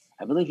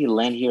 I believe he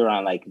landed here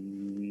around I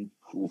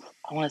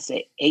want to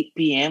say 8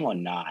 p.m. or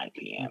 9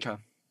 p.m. Okay.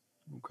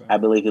 I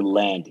believe he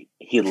landed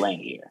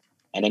here,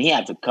 and then he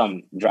had to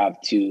come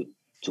drive to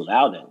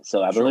Loudoun.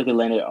 So I believe he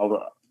landed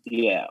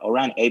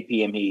around 8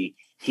 p.m. He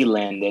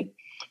landed,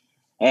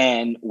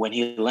 and when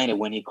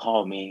he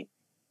called me,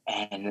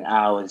 and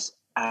I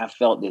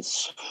felt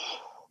this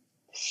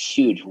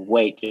huge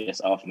weight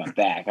just off my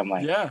back. I'm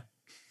like, yeah.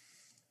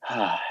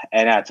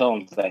 And I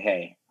told him, like,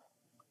 hey,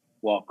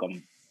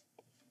 welcome.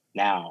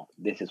 Now,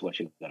 this is what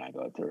you're going to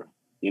go through.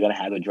 You're going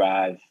to have to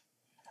drive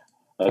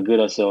a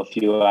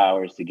few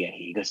hours to get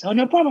here. He goes, oh,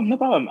 no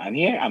problem. I'm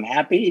here. I'm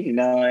happy,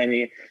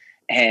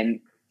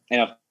 and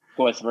of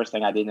course, the first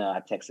thing I did,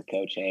 I texted the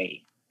coach,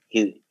 hey,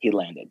 he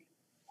landed,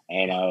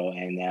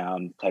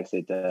 and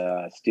texted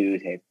Stu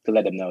to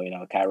let them know,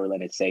 Cairo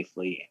landed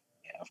safely.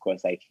 And of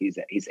course, he's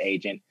his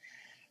agent.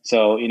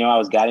 So, I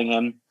was guiding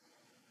him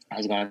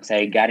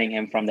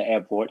him from the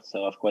airport.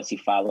 So of course he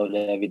followed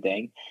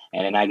everything.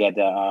 And then I get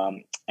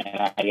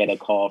a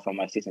call from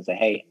my assistant, say,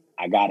 hey,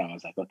 I got him. I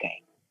was like,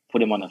 okay,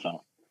 put him on the phone.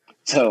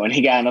 So when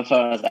he got on the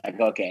phone, I was like,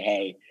 okay,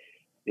 hey,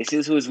 this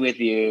is who's with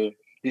you.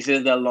 This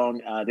is how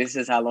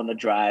long the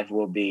drive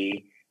will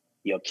be.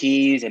 your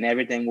keys and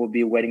everything will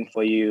be waiting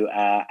for you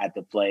at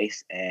the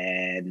place.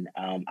 And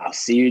I'll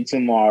see you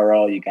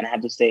tomorrow. You're gonna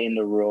have to stay in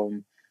the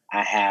room.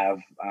 I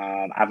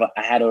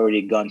had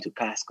already gone to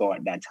Costco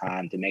at that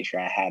time to make sure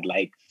I had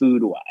like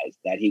food wise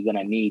that he's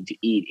gonna need to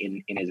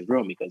eat in his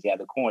room because he had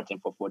the quarantine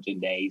for 14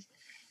 days.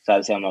 So I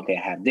was saying, okay,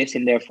 I have this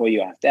in there for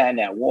you. I have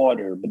that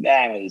water,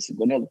 bananas,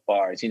 granola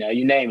bars, you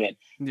name it.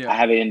 Yeah. I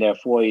have it in there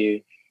for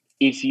you.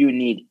 If you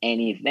need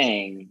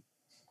anything,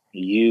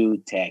 you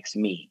text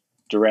me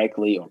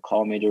directly or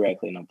call me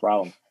directly, no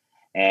problem.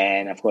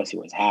 And of course, he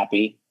was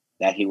happy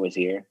that he was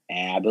here.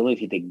 And I believe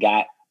he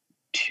got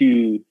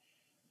to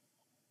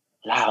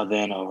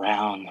then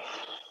around,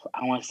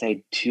 I want to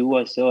say 2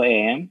 or so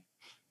a.m.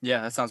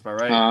 Yeah, that sounds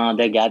about right.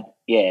 They got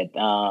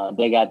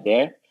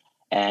there,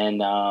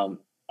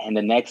 and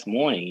the next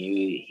morning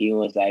he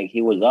was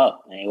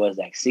up, and it was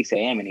like 6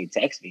 a.m. and he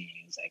texted me.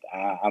 He was like,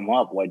 "I'm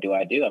up. What do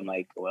I do?" I'm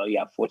like, "Well, you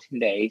have 14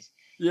 days.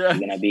 Yeah, you're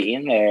gonna be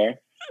in there."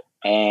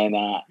 And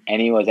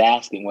he was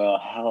asking, "Well,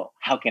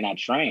 how can I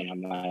train?"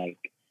 I'm like,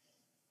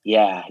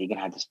 "Yeah, you're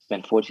gonna have to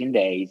spend 14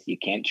 days. You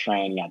can't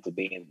train. You have to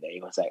be in there."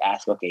 He was like,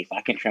 "Ask, okay, if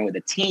I can train with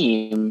a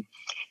team,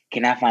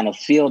 can I find a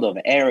field of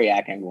area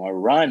I can go on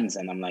runs?"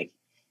 And I'm like,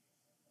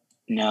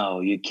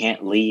 "No, you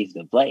can't leave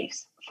the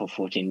place for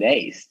 14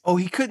 days." Oh,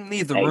 he couldn't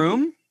leave the Like,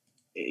 room?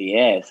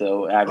 yeah.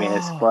 So I mean,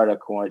 it's part of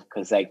course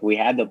because like we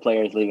had the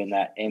players leaving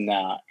that in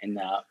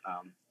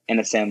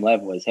the same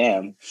level as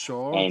him.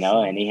 Sure. And,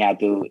 and he had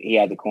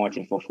to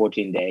quarantine for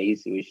 14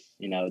 days, which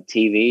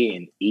TV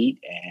and eat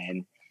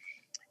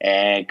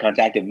and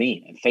contacted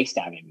me and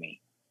FaceTiming me.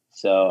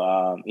 So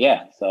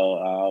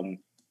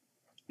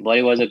but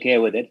he was okay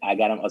with it. I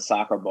got him a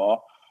soccer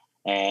ball,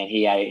 and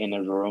he had it in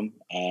his room,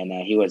 and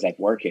he was like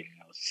working,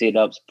 sit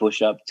ups,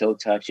 push ups, toe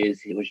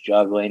touches. He was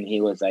juggling.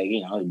 He was like,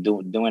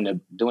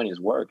 doing his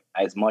work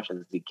as much as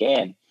he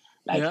can,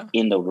 like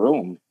in the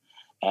room,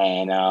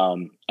 and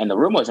the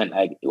room wasn't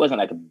like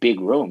a big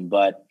room,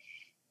 but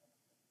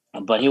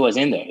he was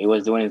in there. He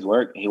was doing his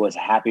work. He was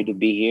happy to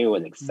be here. He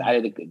was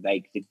excited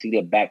to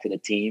get back to the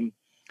team.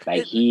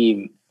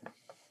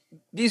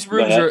 These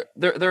rooms are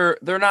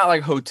they're not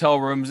like hotel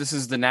rooms. This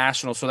is the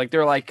National, so like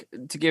they're like,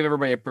 to give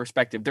everybody a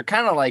perspective, they're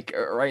kind of like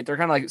right. They're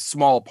kind of like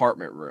small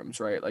apartment rooms,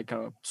 right? Like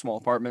kind of small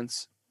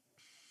apartments.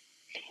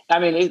 I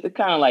mean, it's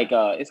kind of like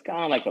a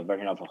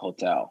version of a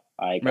hotel,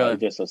 like really?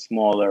 Just a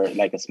smaller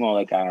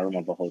kind of room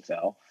of a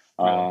hotel.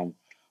 Really?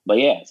 But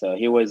yeah, so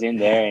he was in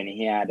there, and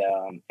he had,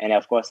 and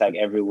of course, like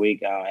every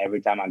week,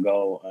 every time I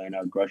go,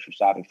 grocery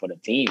shopping for the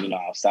team,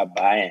 I'll stop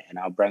by and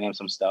I'll bring him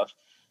some stuff,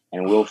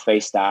 and we'll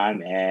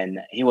FaceTime. And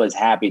he was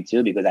happy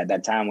too because at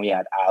that time we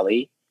had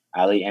Ali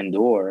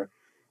Endor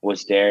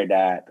was there,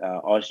 that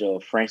also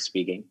French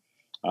speaking.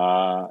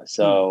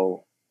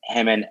 So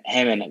him and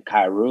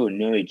Kairu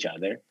knew each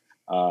other.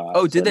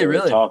 Did they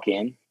really?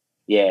 Talking,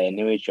 yeah,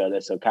 knew each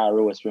other. So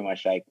Kairu was pretty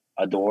much like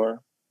a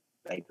door,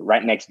 like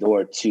right next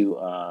door to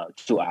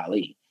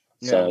Ali.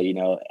 So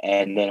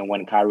and then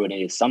when Kairu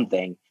needed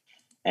something,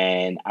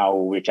 and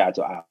I'll reach out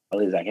to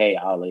Ali, he's like, "Hey,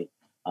 Ali,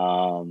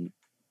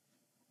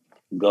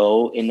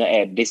 go in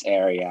this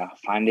area,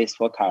 find this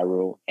for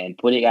Kairu, and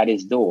put it at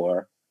his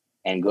door,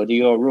 and go to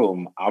your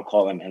room. I'll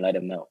call him and let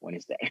him know when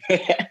it's there."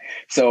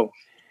 So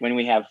when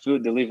we have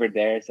food delivered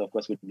there, so of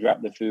course we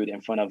drop the food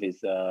in front of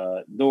his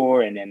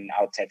door, and then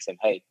I'll text him,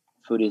 "Hey,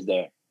 food is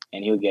there,"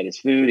 and he'll get his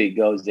food. He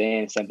goes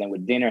in. Something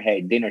with dinner.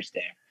 "Hey, dinner's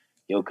there."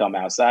 He'll come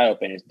outside,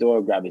 open his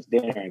door, grab his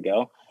dinner, and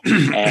go.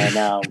 And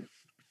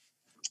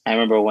I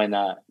remember when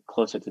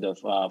closer to the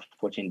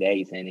 14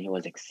 days, and he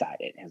was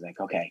excited. He was like,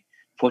 "Okay,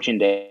 14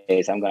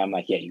 days. I'm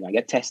like, yeah, you're gonna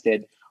get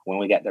tested. When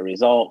we get the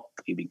result,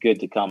 you'd be good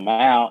to come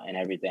out and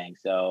everything."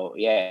 So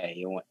yeah,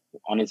 he went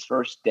on his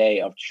first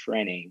day of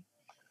training.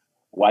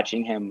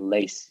 Watching him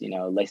lace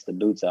the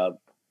boots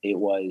up, it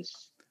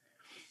was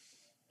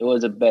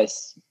the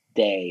best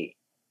day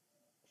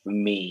for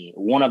me.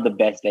 One of the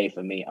best days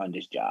for me on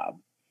this job.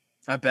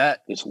 I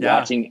bet. Just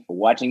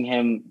watching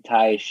him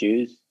tie his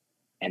shoes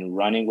and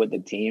running with the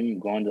team,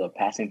 going to a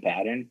passing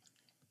pattern.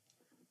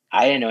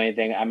 I didn't know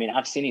anything. I mean,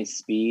 I've seen his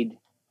speed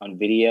on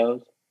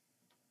videos,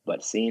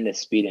 but seeing the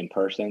speed in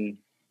person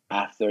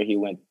after he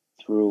went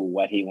through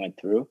what he went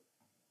through,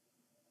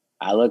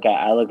 I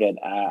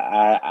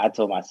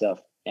told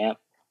myself, "Damn,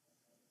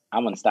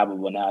 I'm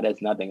unstoppable now. There's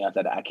nothing else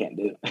that I can't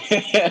do."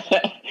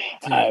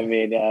 I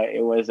mean,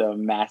 it was a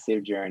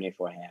massive journey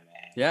for him,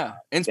 man. Yeah,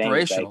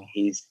 inspirational.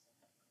 He's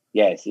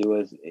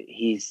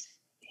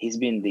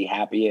been the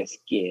happiest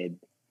kid,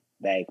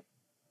 like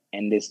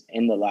in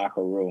the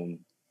locker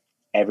room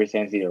ever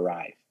since he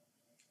arrived.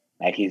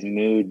 Like his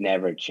mood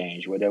never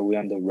changed. Whether we're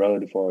on the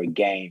road for a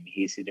game,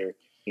 he's either,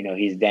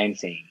 he's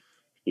dancing,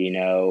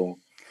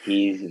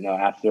 he's,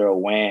 after a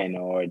win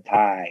or a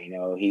tie,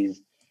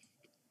 he's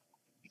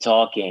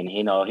talking,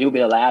 he'll be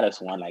the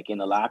loudest one, like in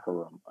the locker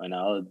room,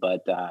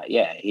 but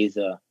yeah, he's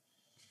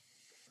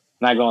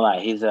not gonna lie,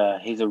 he's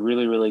a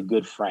really, really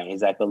good friend.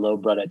 He's like a little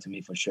brother to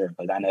me for sure.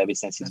 Because I know ever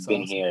since he's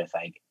been here, it's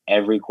like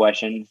every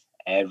question,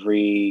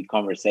 every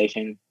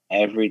conversation,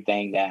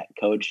 everything that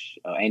coach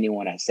or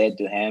anyone has said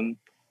to him,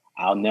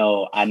 I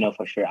know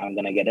for sure I'm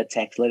gonna get a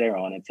text later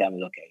on and tell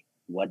me, okay,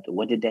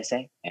 what did they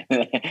say?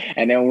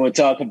 And then we'll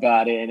talk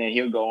about it, and then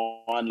he'll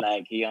go on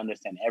like he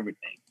understands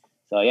everything.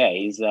 So yeah,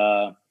 he's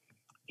a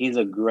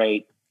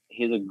great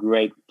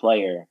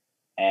player.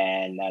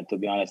 And to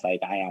be honest,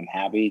 like I am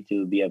happy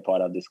to be a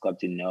part of this club,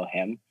 to know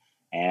him,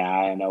 and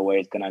I don't know where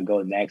it's gonna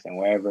go next, and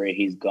wherever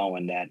he's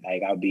going, that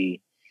like I'll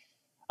be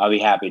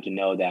happy to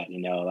know that,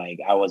 like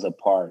I was a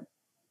part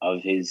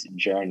of his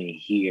journey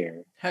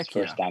here. Heck his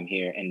first time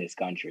here in this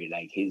country.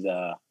 Like he's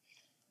a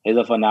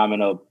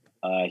phenomenal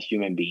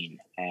human being,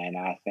 and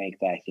I think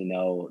that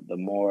the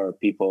more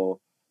people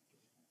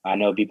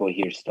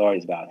hear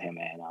stories about him,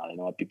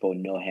 and people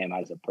know him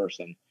as a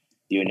person,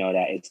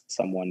 that it's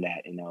someone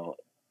that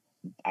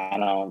I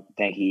don't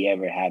think he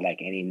ever had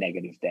like any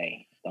negative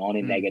day. The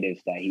only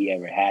negatives that he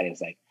ever had is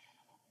like,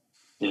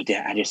 dude,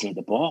 I just need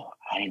the ball.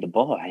 I need the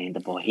ball. I need the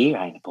ball here.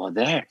 I need the ball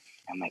there.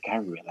 I'm like, I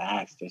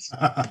relax. It's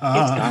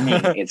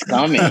coming. It's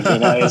coming.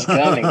 It's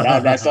coming.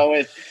 That's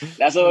always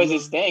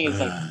his thing. It's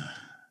like,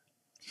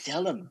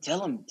 tell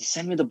him,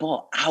 send me the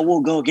ball. I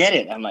will go get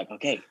it. I'm like,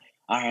 okay,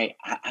 all right.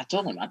 I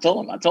told him.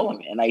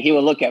 And like, he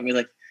would look at me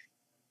like,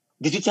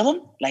 did you tell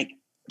him? Like,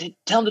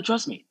 tell him to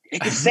trust me. He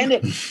can send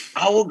it.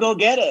 I will go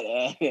get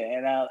it.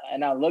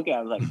 And I look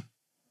at him like,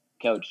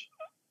 Coach,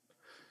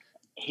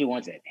 he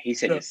wants it. He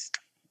said this.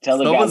 Tell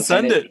the guy to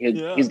send it.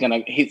 He's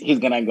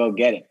gonna go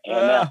get it.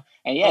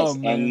 And yes,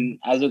 and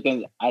as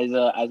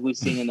we've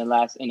seen in the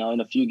last, in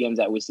a few games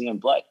that we've seen him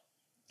play,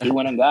 he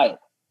went and got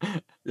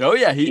it. Oh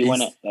yeah, he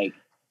went like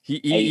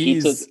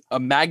he's a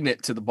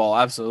magnet to the ball.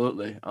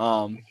 Absolutely.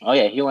 Oh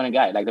yeah, he went and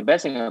got it. Like the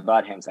best thing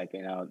about him is like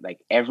like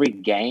every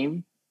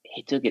game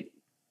he took it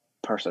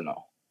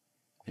personal.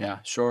 Yeah,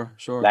 sure.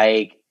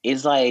 Like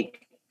it's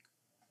like,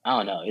 I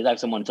don't know. It's like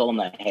someone told him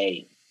like,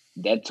 hey,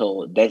 that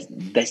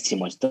team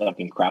was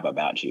talking crap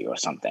about you or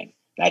something.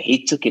 Like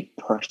he took it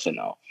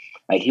personal.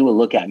 Like he would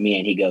look at me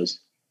and he goes,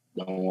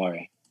 don't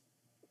worry.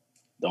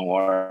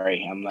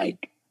 I'm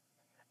like,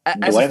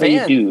 as whatever a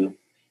fan, you do.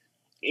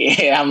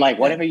 Yeah, I'm like,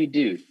 whatever you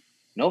do,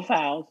 no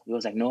fouls. He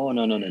was like, no.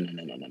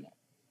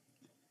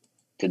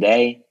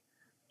 Today,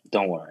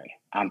 don't worry.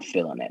 I'm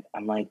feeling it.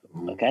 I'm like,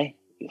 okay,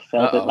 you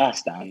felt it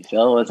last time. You felt it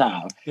all the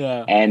time.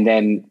 Yeah.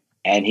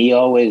 And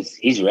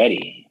he's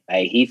ready.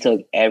 Like he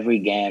took every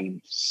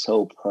game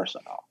so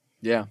personal.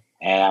 Yeah.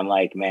 And I'm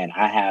like, man,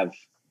 I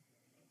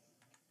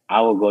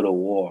will go to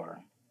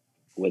war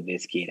with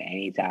this kid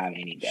anytime,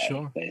 any day.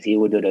 Sure. Because he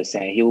will do the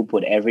same. He will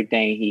put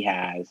everything he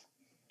has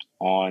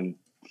on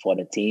for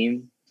the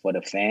team, for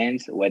the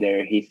fans,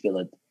 whether he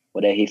feel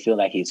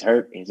like he's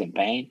hurt, he's in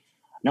pain.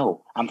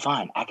 No, I'm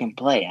fine. I can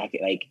play.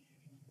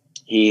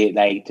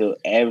 To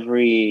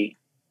every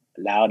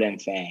Loudoun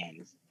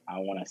fans, I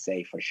want to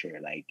say for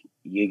sure, like,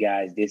 you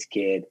guys, this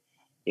kid,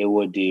 it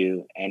would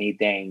do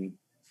anything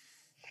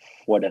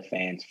for the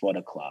fans, for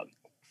the club.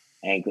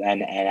 And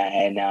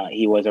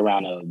he was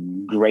around a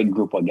great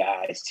group of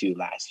guys too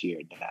last year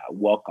that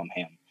welcomed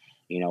him,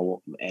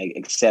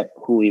 accept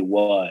who he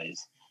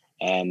was.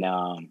 And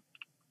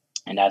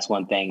that's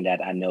one thing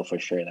that I know for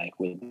sure, like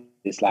with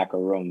this locker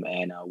room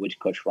and with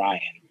Coach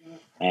Ryan,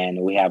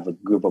 and we have a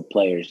group of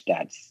players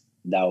that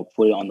will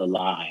put it on the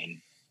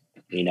line,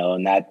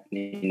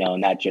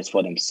 not just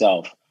for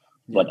themselves,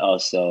 but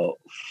also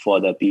for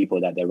the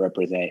people that they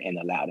represent in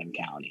the Loudoun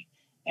County.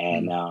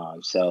 And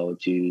so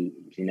to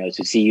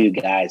see you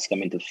guys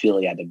come into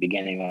Philly at the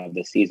beginning of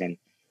the season,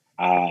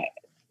 I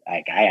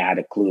had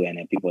a clue, and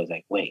then people was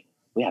like, wait,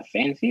 we have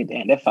fans here?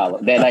 Damn, they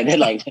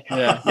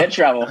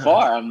travel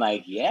far. I'm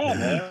like, yeah,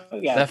 man.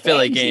 We got that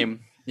Philly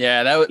game.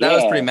 Yeah, that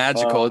was pretty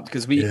magical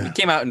because we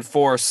came out in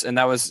force, and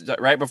that was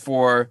right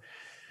before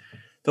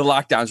the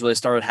lockdowns really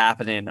started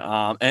happening.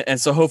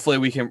 And so hopefully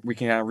we can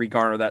kind of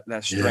regarner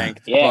that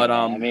strength. Yeah. But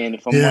I mean,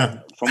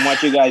 from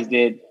what you guys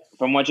did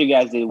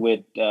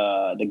with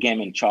the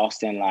game in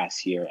Charleston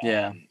last year,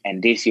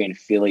 and this year in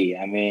Philly,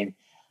 I mean,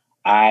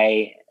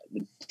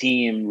 the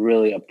team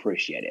really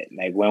appreciated it.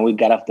 Like when we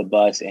got off the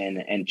bus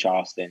in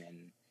Charleston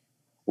and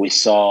we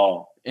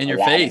saw in your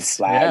face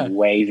flag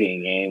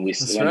waving, and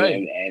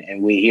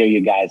and we hear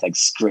you guys like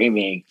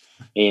screaming,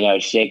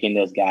 shaking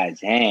those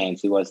guys'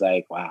 hands. It was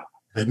like, wow.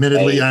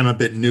 Admittedly, I'm a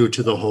bit new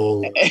to the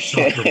whole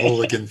soccer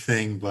hooligan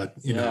thing, but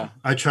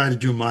I try to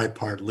do my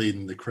part,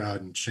 leading the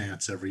crowd in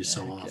chants every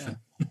so often.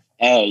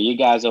 Hey, you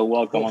guys are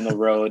welcome on the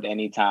road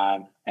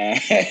anytime.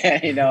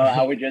 And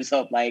I would just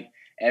hope like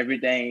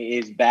everything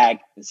is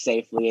back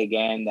safely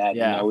again,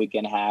 that we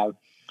can have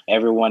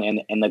everyone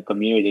in the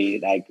community,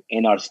 like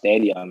in our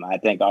stadium. I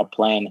think our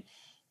plan,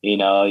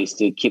 is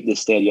to keep the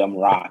stadium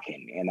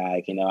rocking. And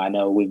I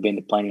know we've been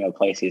to plenty of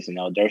places,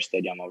 their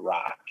stadium will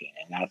rock.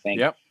 And I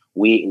think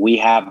we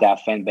have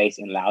that fan base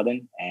in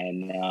Loudoun,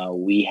 and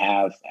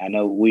I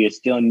know we are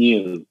still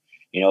new.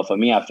 For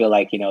me, I feel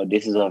like,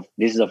 this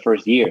is a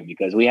first year,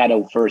 because we had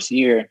a first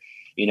year,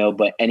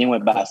 and it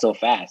went by so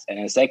fast. And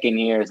then the second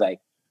year is like,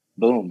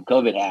 boom,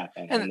 COVID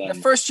happened. And then the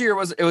first year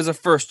was a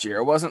first year.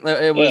 It wasn't.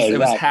 It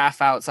was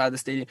half outside the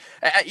stadium.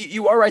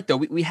 You are right though.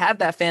 We have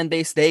that fan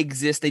base. They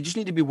exist. They just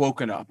need to be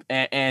woken up.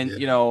 And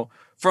you know,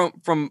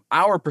 from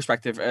our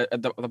perspective,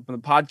 the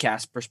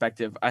podcast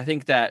perspective, I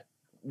think that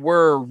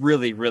we're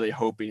really, really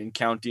hoping and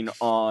counting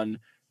on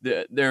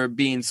there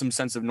being some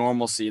sense of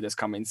normalcy this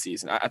coming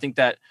season. I think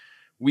that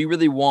we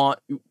really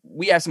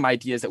we have some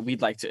ideas that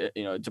we'd like to,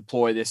 you know,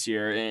 deploy this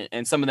year,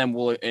 and some of them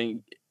will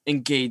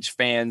engage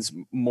fans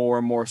more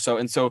and more so.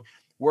 And so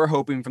we're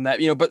hoping from that,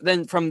 you know, but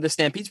then from the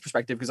Stampede's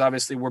perspective, because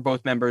obviously we're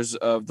both members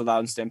of the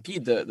Loudoun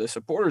Stampede, the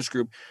supporters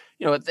group,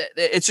 you know,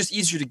 it's just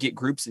easier to get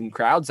groups and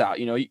crowds out.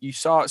 You know, you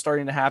saw it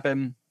starting to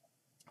happen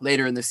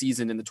later in the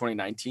season, in the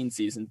 2019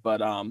 season.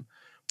 But I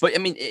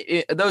mean,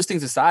 those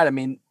things aside, I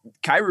mean,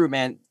 Kyrou,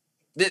 man,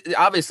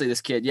 obviously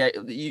this kid, yeah,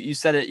 you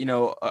said it, you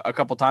know, a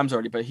couple times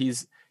already, but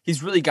he's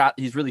really got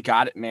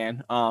it,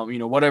 man. You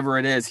know, whatever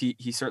it is,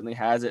 he certainly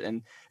has it.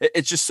 And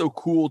it's just so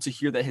cool to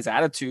hear that his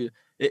attitude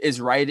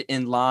is right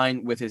in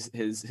line with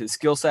his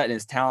skill set and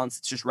his talents.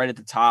 It's just right at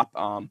the top.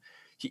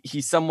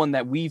 He's someone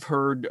that we've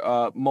heard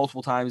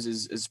multiple times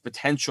is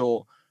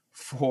potential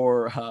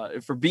for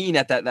being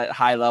at that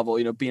high level,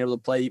 you know, being able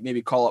to play,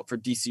 maybe call up for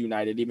DC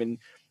United, even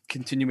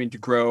continuing to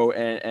grow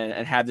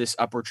and have this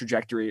upward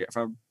trajectory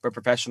from a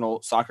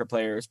professional soccer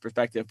player's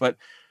perspective. But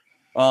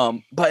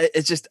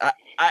it's just,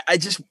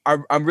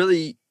 I'm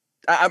really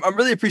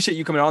appreciate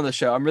you coming on the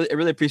show. I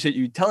really appreciate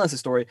you telling us the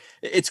story.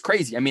 It's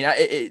crazy. I mean,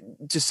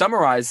 to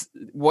summarize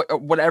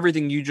what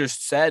everything you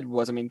just said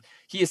was, I mean,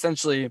 he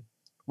essentially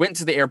went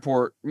to the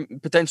airport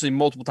potentially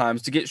multiple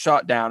times to get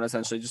shot down,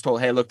 essentially just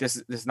told, hey, look,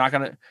 this is not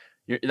going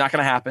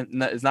to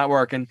happen. It's not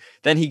working.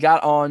 Then he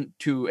got on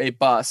to a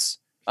bus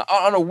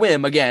on a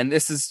whim. Again,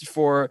 this is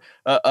for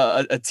a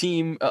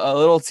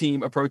little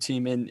team, a pro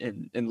team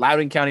in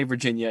Loudoun County,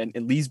 Virginia,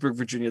 in Leesburg,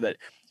 Virginia, that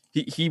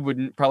he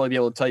wouldn't probably be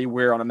able to tell you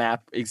where on a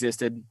map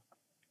existed.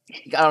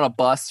 He got on a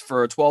bus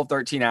for 12,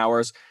 13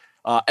 hours,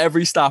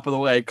 every stop of the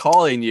way,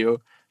 calling you.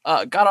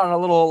 Got on a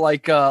little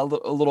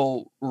a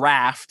little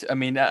raft. I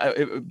mean,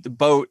 the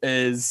boat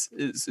is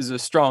a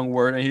strong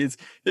word. I mean, it's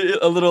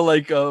a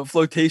little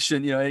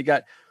flotation. You know,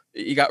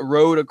 he got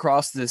rowed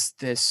across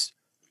this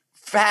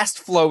fast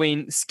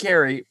flowing,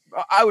 scary,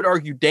 I would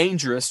argue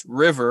dangerous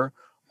river.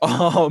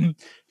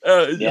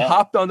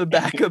 Hopped on the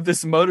back of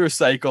this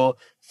motorcycle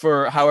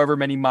for however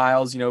many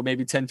miles, you know,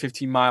 maybe 10,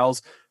 15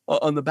 miles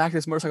on the back of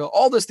this motorcycle,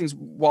 all those things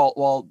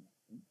while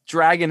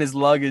dragging his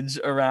luggage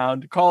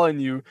around, calling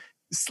you,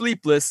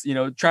 sleepless, you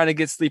know, trying to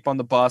get sleep on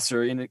the bus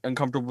or in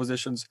uncomfortable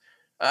positions.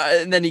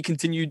 And then he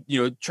continued,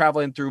 you know,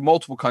 traveling through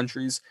multiple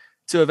countries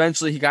to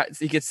eventually he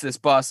gets to this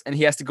bus and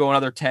he has to go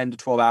another 10 to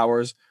 12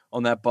 hours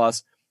on that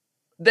bus.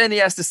 Then he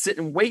has to sit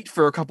and wait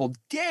for a couple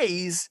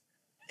days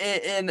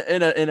in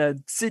a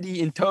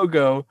city in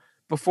Togo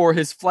before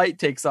his flight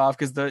takes off,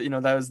 because that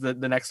was the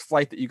next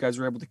flight that you guys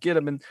were able to get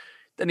him. And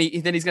then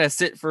he's going to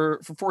sit for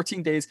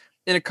 14 days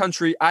in a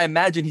country I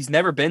imagine he's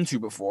never been to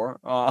before.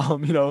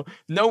 You know,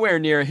 nowhere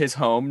near his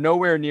home,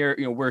 nowhere near,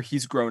 you know, where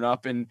he's grown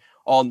up in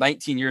all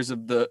 19 years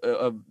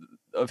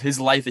of his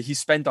life that he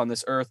spent on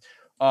this earth.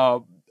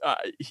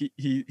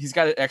 He's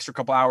got an extra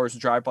couple hours to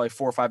drive, probably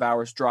 4 or 5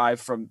 hours drive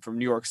from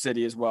New York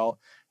City as well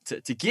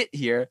to get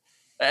here.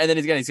 And then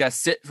he's got to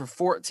sit for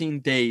 14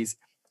 days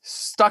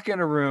stuck in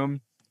a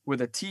room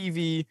with a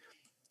TV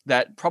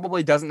that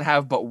probably doesn't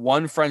have but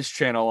one French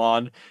channel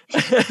on.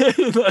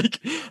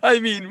 I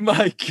mean,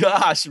 my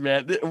gosh,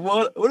 man,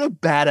 what a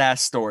badass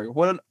story.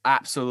 What an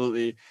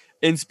absolutely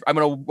I'm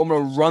gonna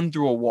run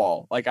through a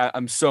wall. Like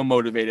I'm so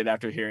motivated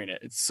after hearing it.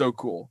 It's so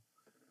cool.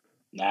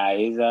 Nah,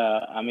 he's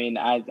I mean,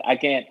 I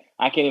can't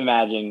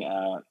imagine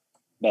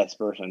best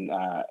person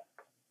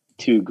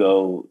to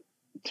go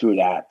through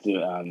that.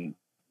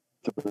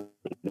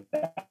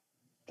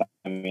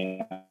 I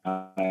mean,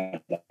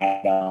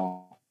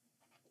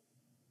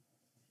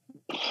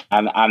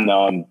 I'm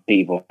known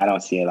people. I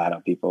don't see a lot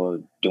of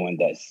people doing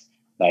this.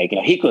 Like, you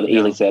know, he could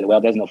easily said,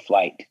 "Well, there's no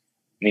flight.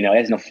 You know,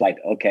 there's no flight.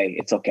 Okay,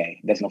 it's okay.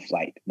 There's no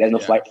flight. There's no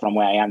flight from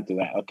where I am to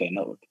that. Okay,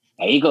 no."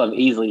 Like, he could have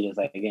easily just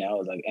like, you know,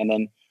 like, and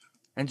then.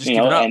 And just, you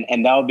know,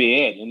 and that'll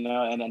be it, you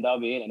know, and then that'll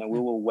be it. And then we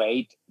will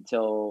wait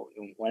until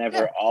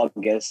whenever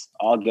August,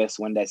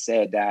 when they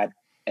said that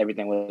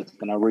everything was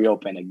going to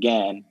reopen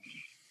again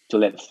to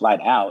let the flight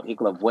out, he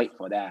could have waited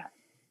for that.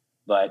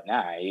 But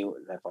nah,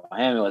 for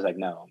him, it was like,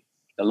 no,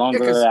 the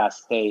longer I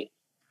stay,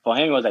 for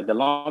him, it was like, the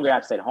longer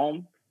I stayed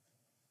home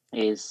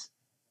is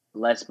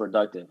less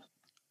productive.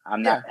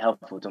 I'm not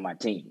helpful to my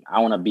team. I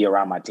want to be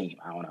around my team.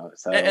 I want to.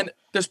 So, and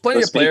there's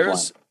plenty of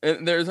players,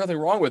 and there's nothing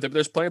wrong with it. But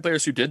there's plenty of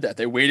players who did that.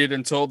 They waited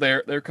until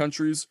their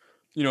countries,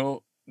 you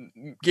know,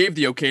 gave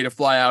the okay to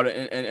fly out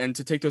and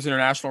to take those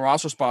international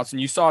roster spots. And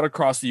you saw it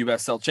across the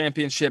USL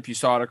Championship. You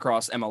saw it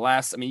across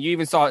MLS. I mean, you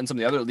even saw it in some of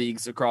the other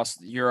leagues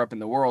across Europe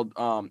and the world.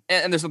 And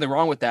there's nothing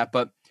wrong with that.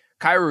 But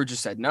Kyrou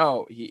just said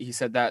no. He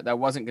said that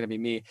wasn't going to be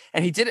me,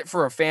 and he did it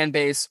for a fan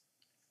base.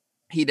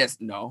 He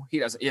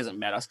hasn't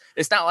met us.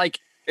 It's not like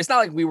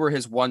we were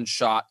his one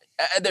shot.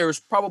 There was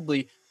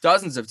probably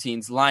dozens of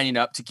teams lining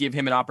up to give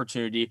him an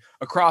opportunity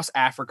across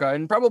Africa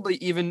and probably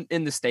even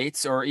in the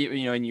States or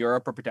in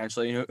Europe or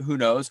potentially, who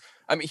knows.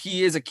 I mean,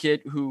 he is a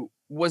kid who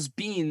was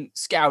being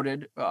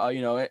scouted,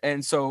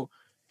 and so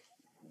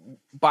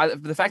by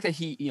the fact that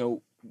he,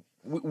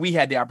 we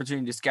had the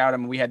opportunity to scout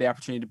him, and we had the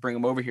opportunity to bring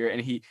him over here,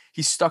 and he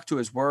stuck to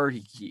his word.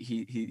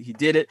 He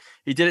did it.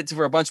 He did it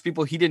for a bunch of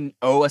people. He didn't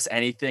owe us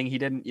anything. He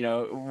didn't,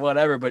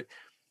 whatever. But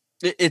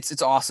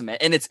it's awesome, man,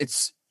 and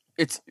it's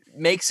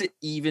makes it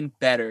even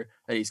better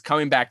that he's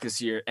coming back this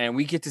year, and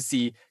we get to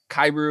see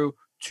Kyrou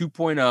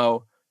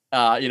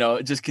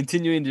 2.0. Just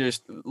continuing to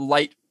just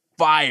light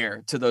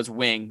fire to those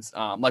wings,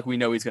 like we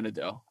know he's going to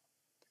do.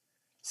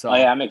 So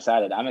I'm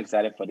excited. I'm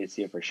excited for this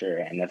year for sure.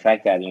 And the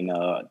fact that,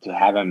 to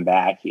have him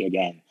back here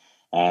again.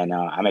 And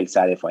I'm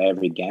excited for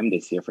every game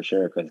this year for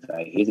sure, because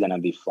he's going to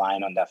be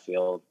flying on that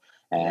field.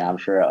 And I'm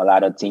sure a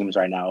lot of teams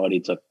right now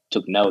already took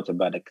notes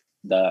about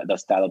the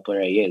style of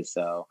player he is.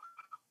 So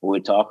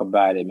we talk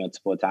about it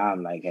multiple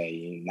times, like,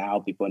 hey, now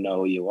people know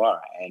who you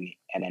are. And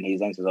then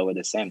his answers always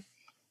the same.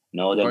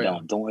 No, they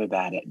don't. Don't worry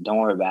about it. Don't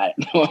worry about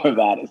it. Don't worry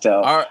about it.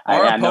 So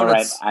I know,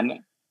 right? I know.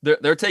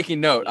 They're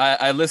taking note.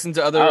 I listened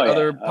to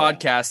other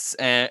podcasts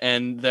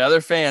and the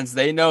other fans,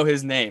 they know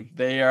his name.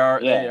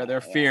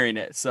 They're fearing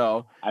it.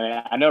 So I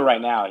mean, I know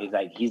right now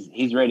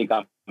he's ready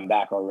to come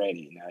back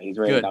already. He's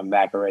ready to come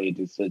back already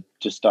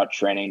to start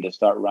training, to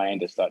start running,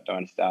 to start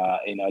doing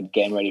stuff.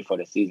 Getting ready for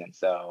the season.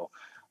 So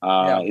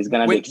it's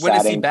gonna be exciting.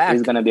 When is he back?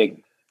 It's gonna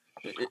be.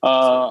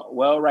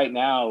 Well, right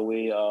now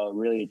we are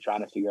really trying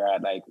to figure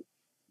out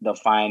the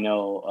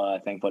final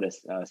thing for the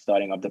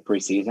starting of the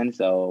preseason.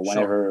 So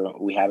whenever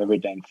we have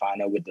everything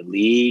final with the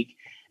league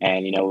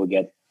and, we'll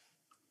get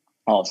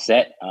all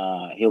set,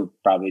 he'll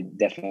probably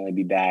definitely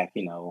be back,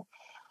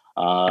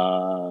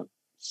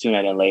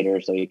 sooner than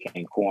later, so he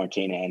can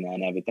quarantine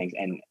and everything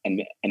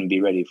and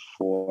be ready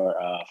for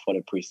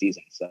the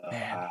preseason. So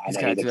I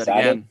know he's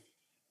excited.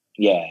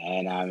 Yeah,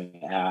 and I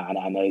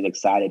know he's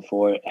excited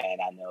for it,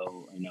 and I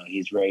know,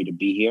 he's ready to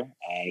be here,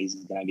 and he's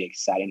going to be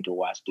exciting to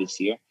watch this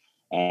year.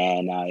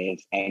 And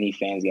if any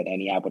fans get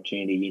any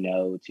opportunity,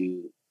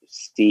 to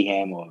see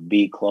him or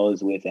be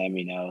close with him,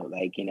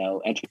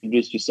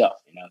 introduce yourself,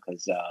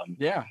 because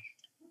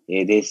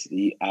it is,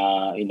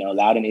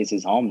 Loudoun is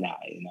his home now.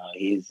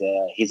 He's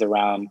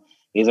around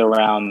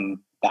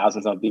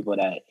thousands of people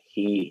that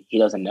he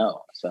doesn't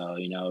know. So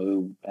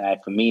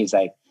for me, it's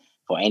like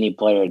for any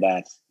player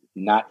that's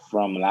not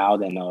from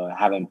Loudoun or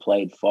haven't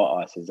played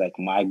for us, it's like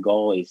my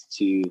goal is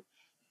to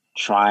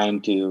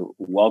trying to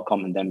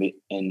welcome them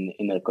in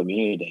the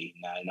community,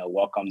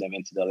 welcome them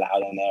into the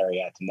Loudoun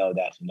area to know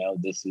that,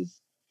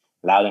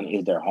 Loudoun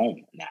is their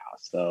home now.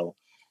 So,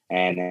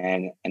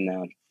 and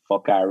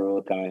for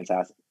Kyrou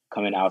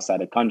coming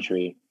outside the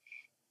country,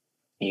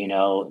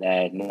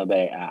 that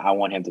nobody, I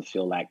want him to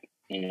feel like,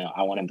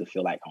 I want him to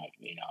feel like home.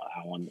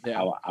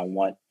 I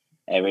want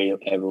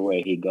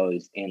everywhere he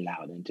goes in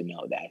Loudoun to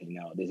know that,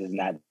 this is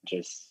not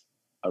just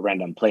a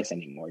random place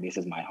anymore. This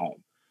is my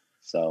home.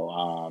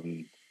 So,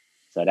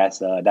 so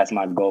that's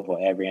my goal for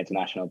every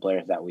international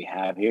players that we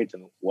have here,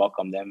 to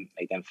welcome them,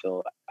 make them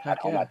feel at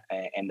home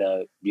in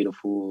the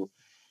beautiful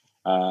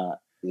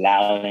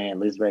Loudoun and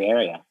Leesburg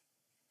area.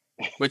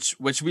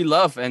 Which we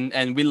love,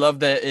 and we love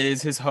that it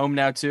is his home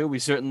now too. We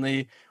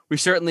certainly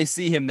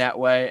see him that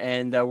way,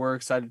 and we're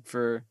excited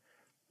for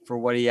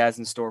what he has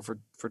in store for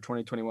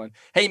 2021.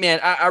 Hey man,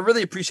 I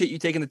really appreciate you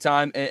taking the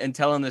time and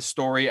telling this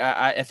story.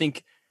 I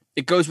think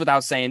it goes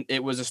without saying,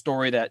 it was a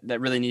story that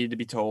really needed to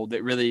be told.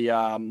 It really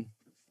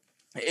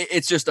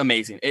it's just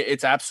amazing.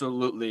 It's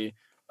absolutely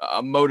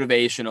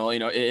motivational.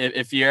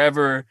 If you're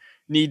ever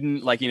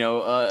needing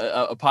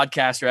a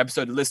podcast or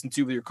episode to listen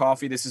to with your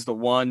coffee, this is the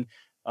one.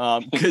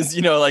 Because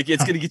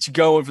it's gonna get you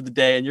going for the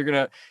day, and you're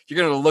gonna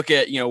look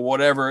at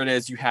whatever it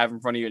is you have in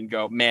front of you and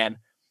go, man,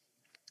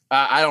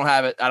 I don't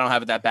have it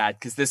that bad,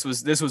 because this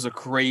was a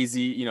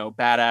crazy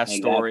badass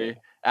story.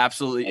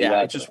 Absolutely,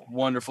 yeah, it's just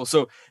wonderful.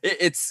 So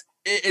it's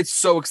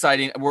so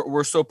exciting.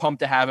 We're so pumped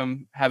to have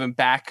him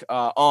back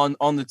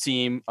on the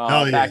team,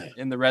 back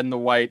in the red and the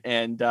white,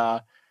 and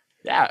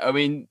I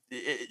mean,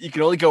 you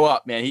can only go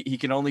up, man. He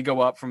can only go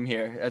up from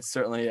here. That's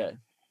certainly it.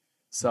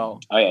 So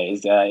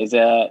it's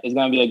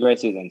gonna be a great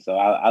season. So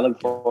I look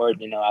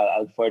forward. I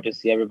look forward to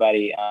see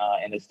everybody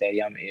in the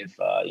stadium if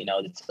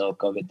the still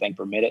COVID thing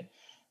permitted,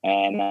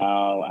 and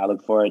I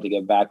look forward to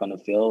get back on the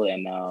field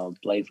and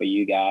play for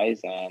you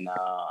guys. And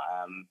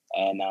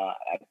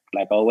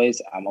like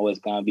always, I'm always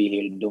gonna be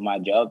here to do my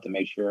job, to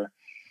make sure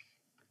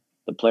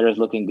the players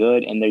looking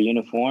good in their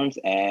uniforms,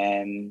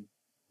 and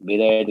be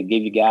there to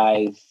give you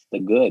guys the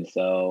good.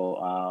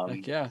 So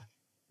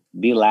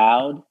be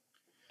loud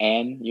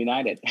and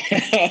united.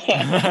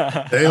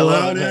 Stay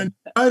loud and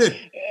united.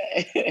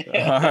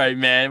 All right,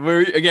 man.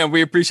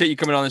 We appreciate you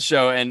coming on the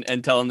show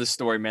and telling this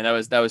story, man.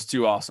 That was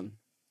too awesome.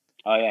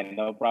 Oh yeah,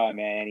 no problem,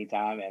 man.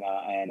 Anytime,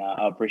 and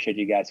I appreciate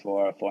you guys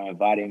for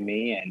inviting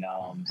me, and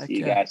see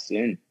you guys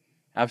soon.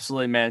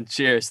 Absolutely, man.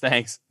 Cheers.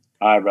 Thanks.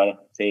 All right, brother.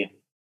 See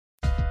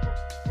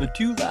you. The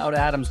Too Loud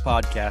Adams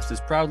podcast is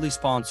proudly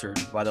sponsored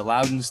by the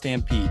Loudoun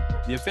Stampede,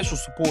 the official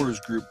supporters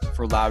group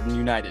for Loudoun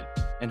United,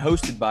 and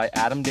hosted by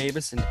Adam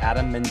Davis and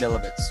Adam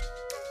Mendelowitz.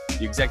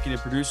 The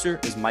executive producer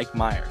is Mike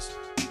Myers.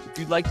 If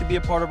you'd like to be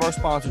a part of our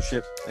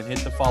sponsorship, then hit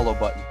the follow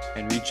button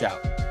and reach out.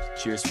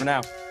 Cheers for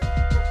now.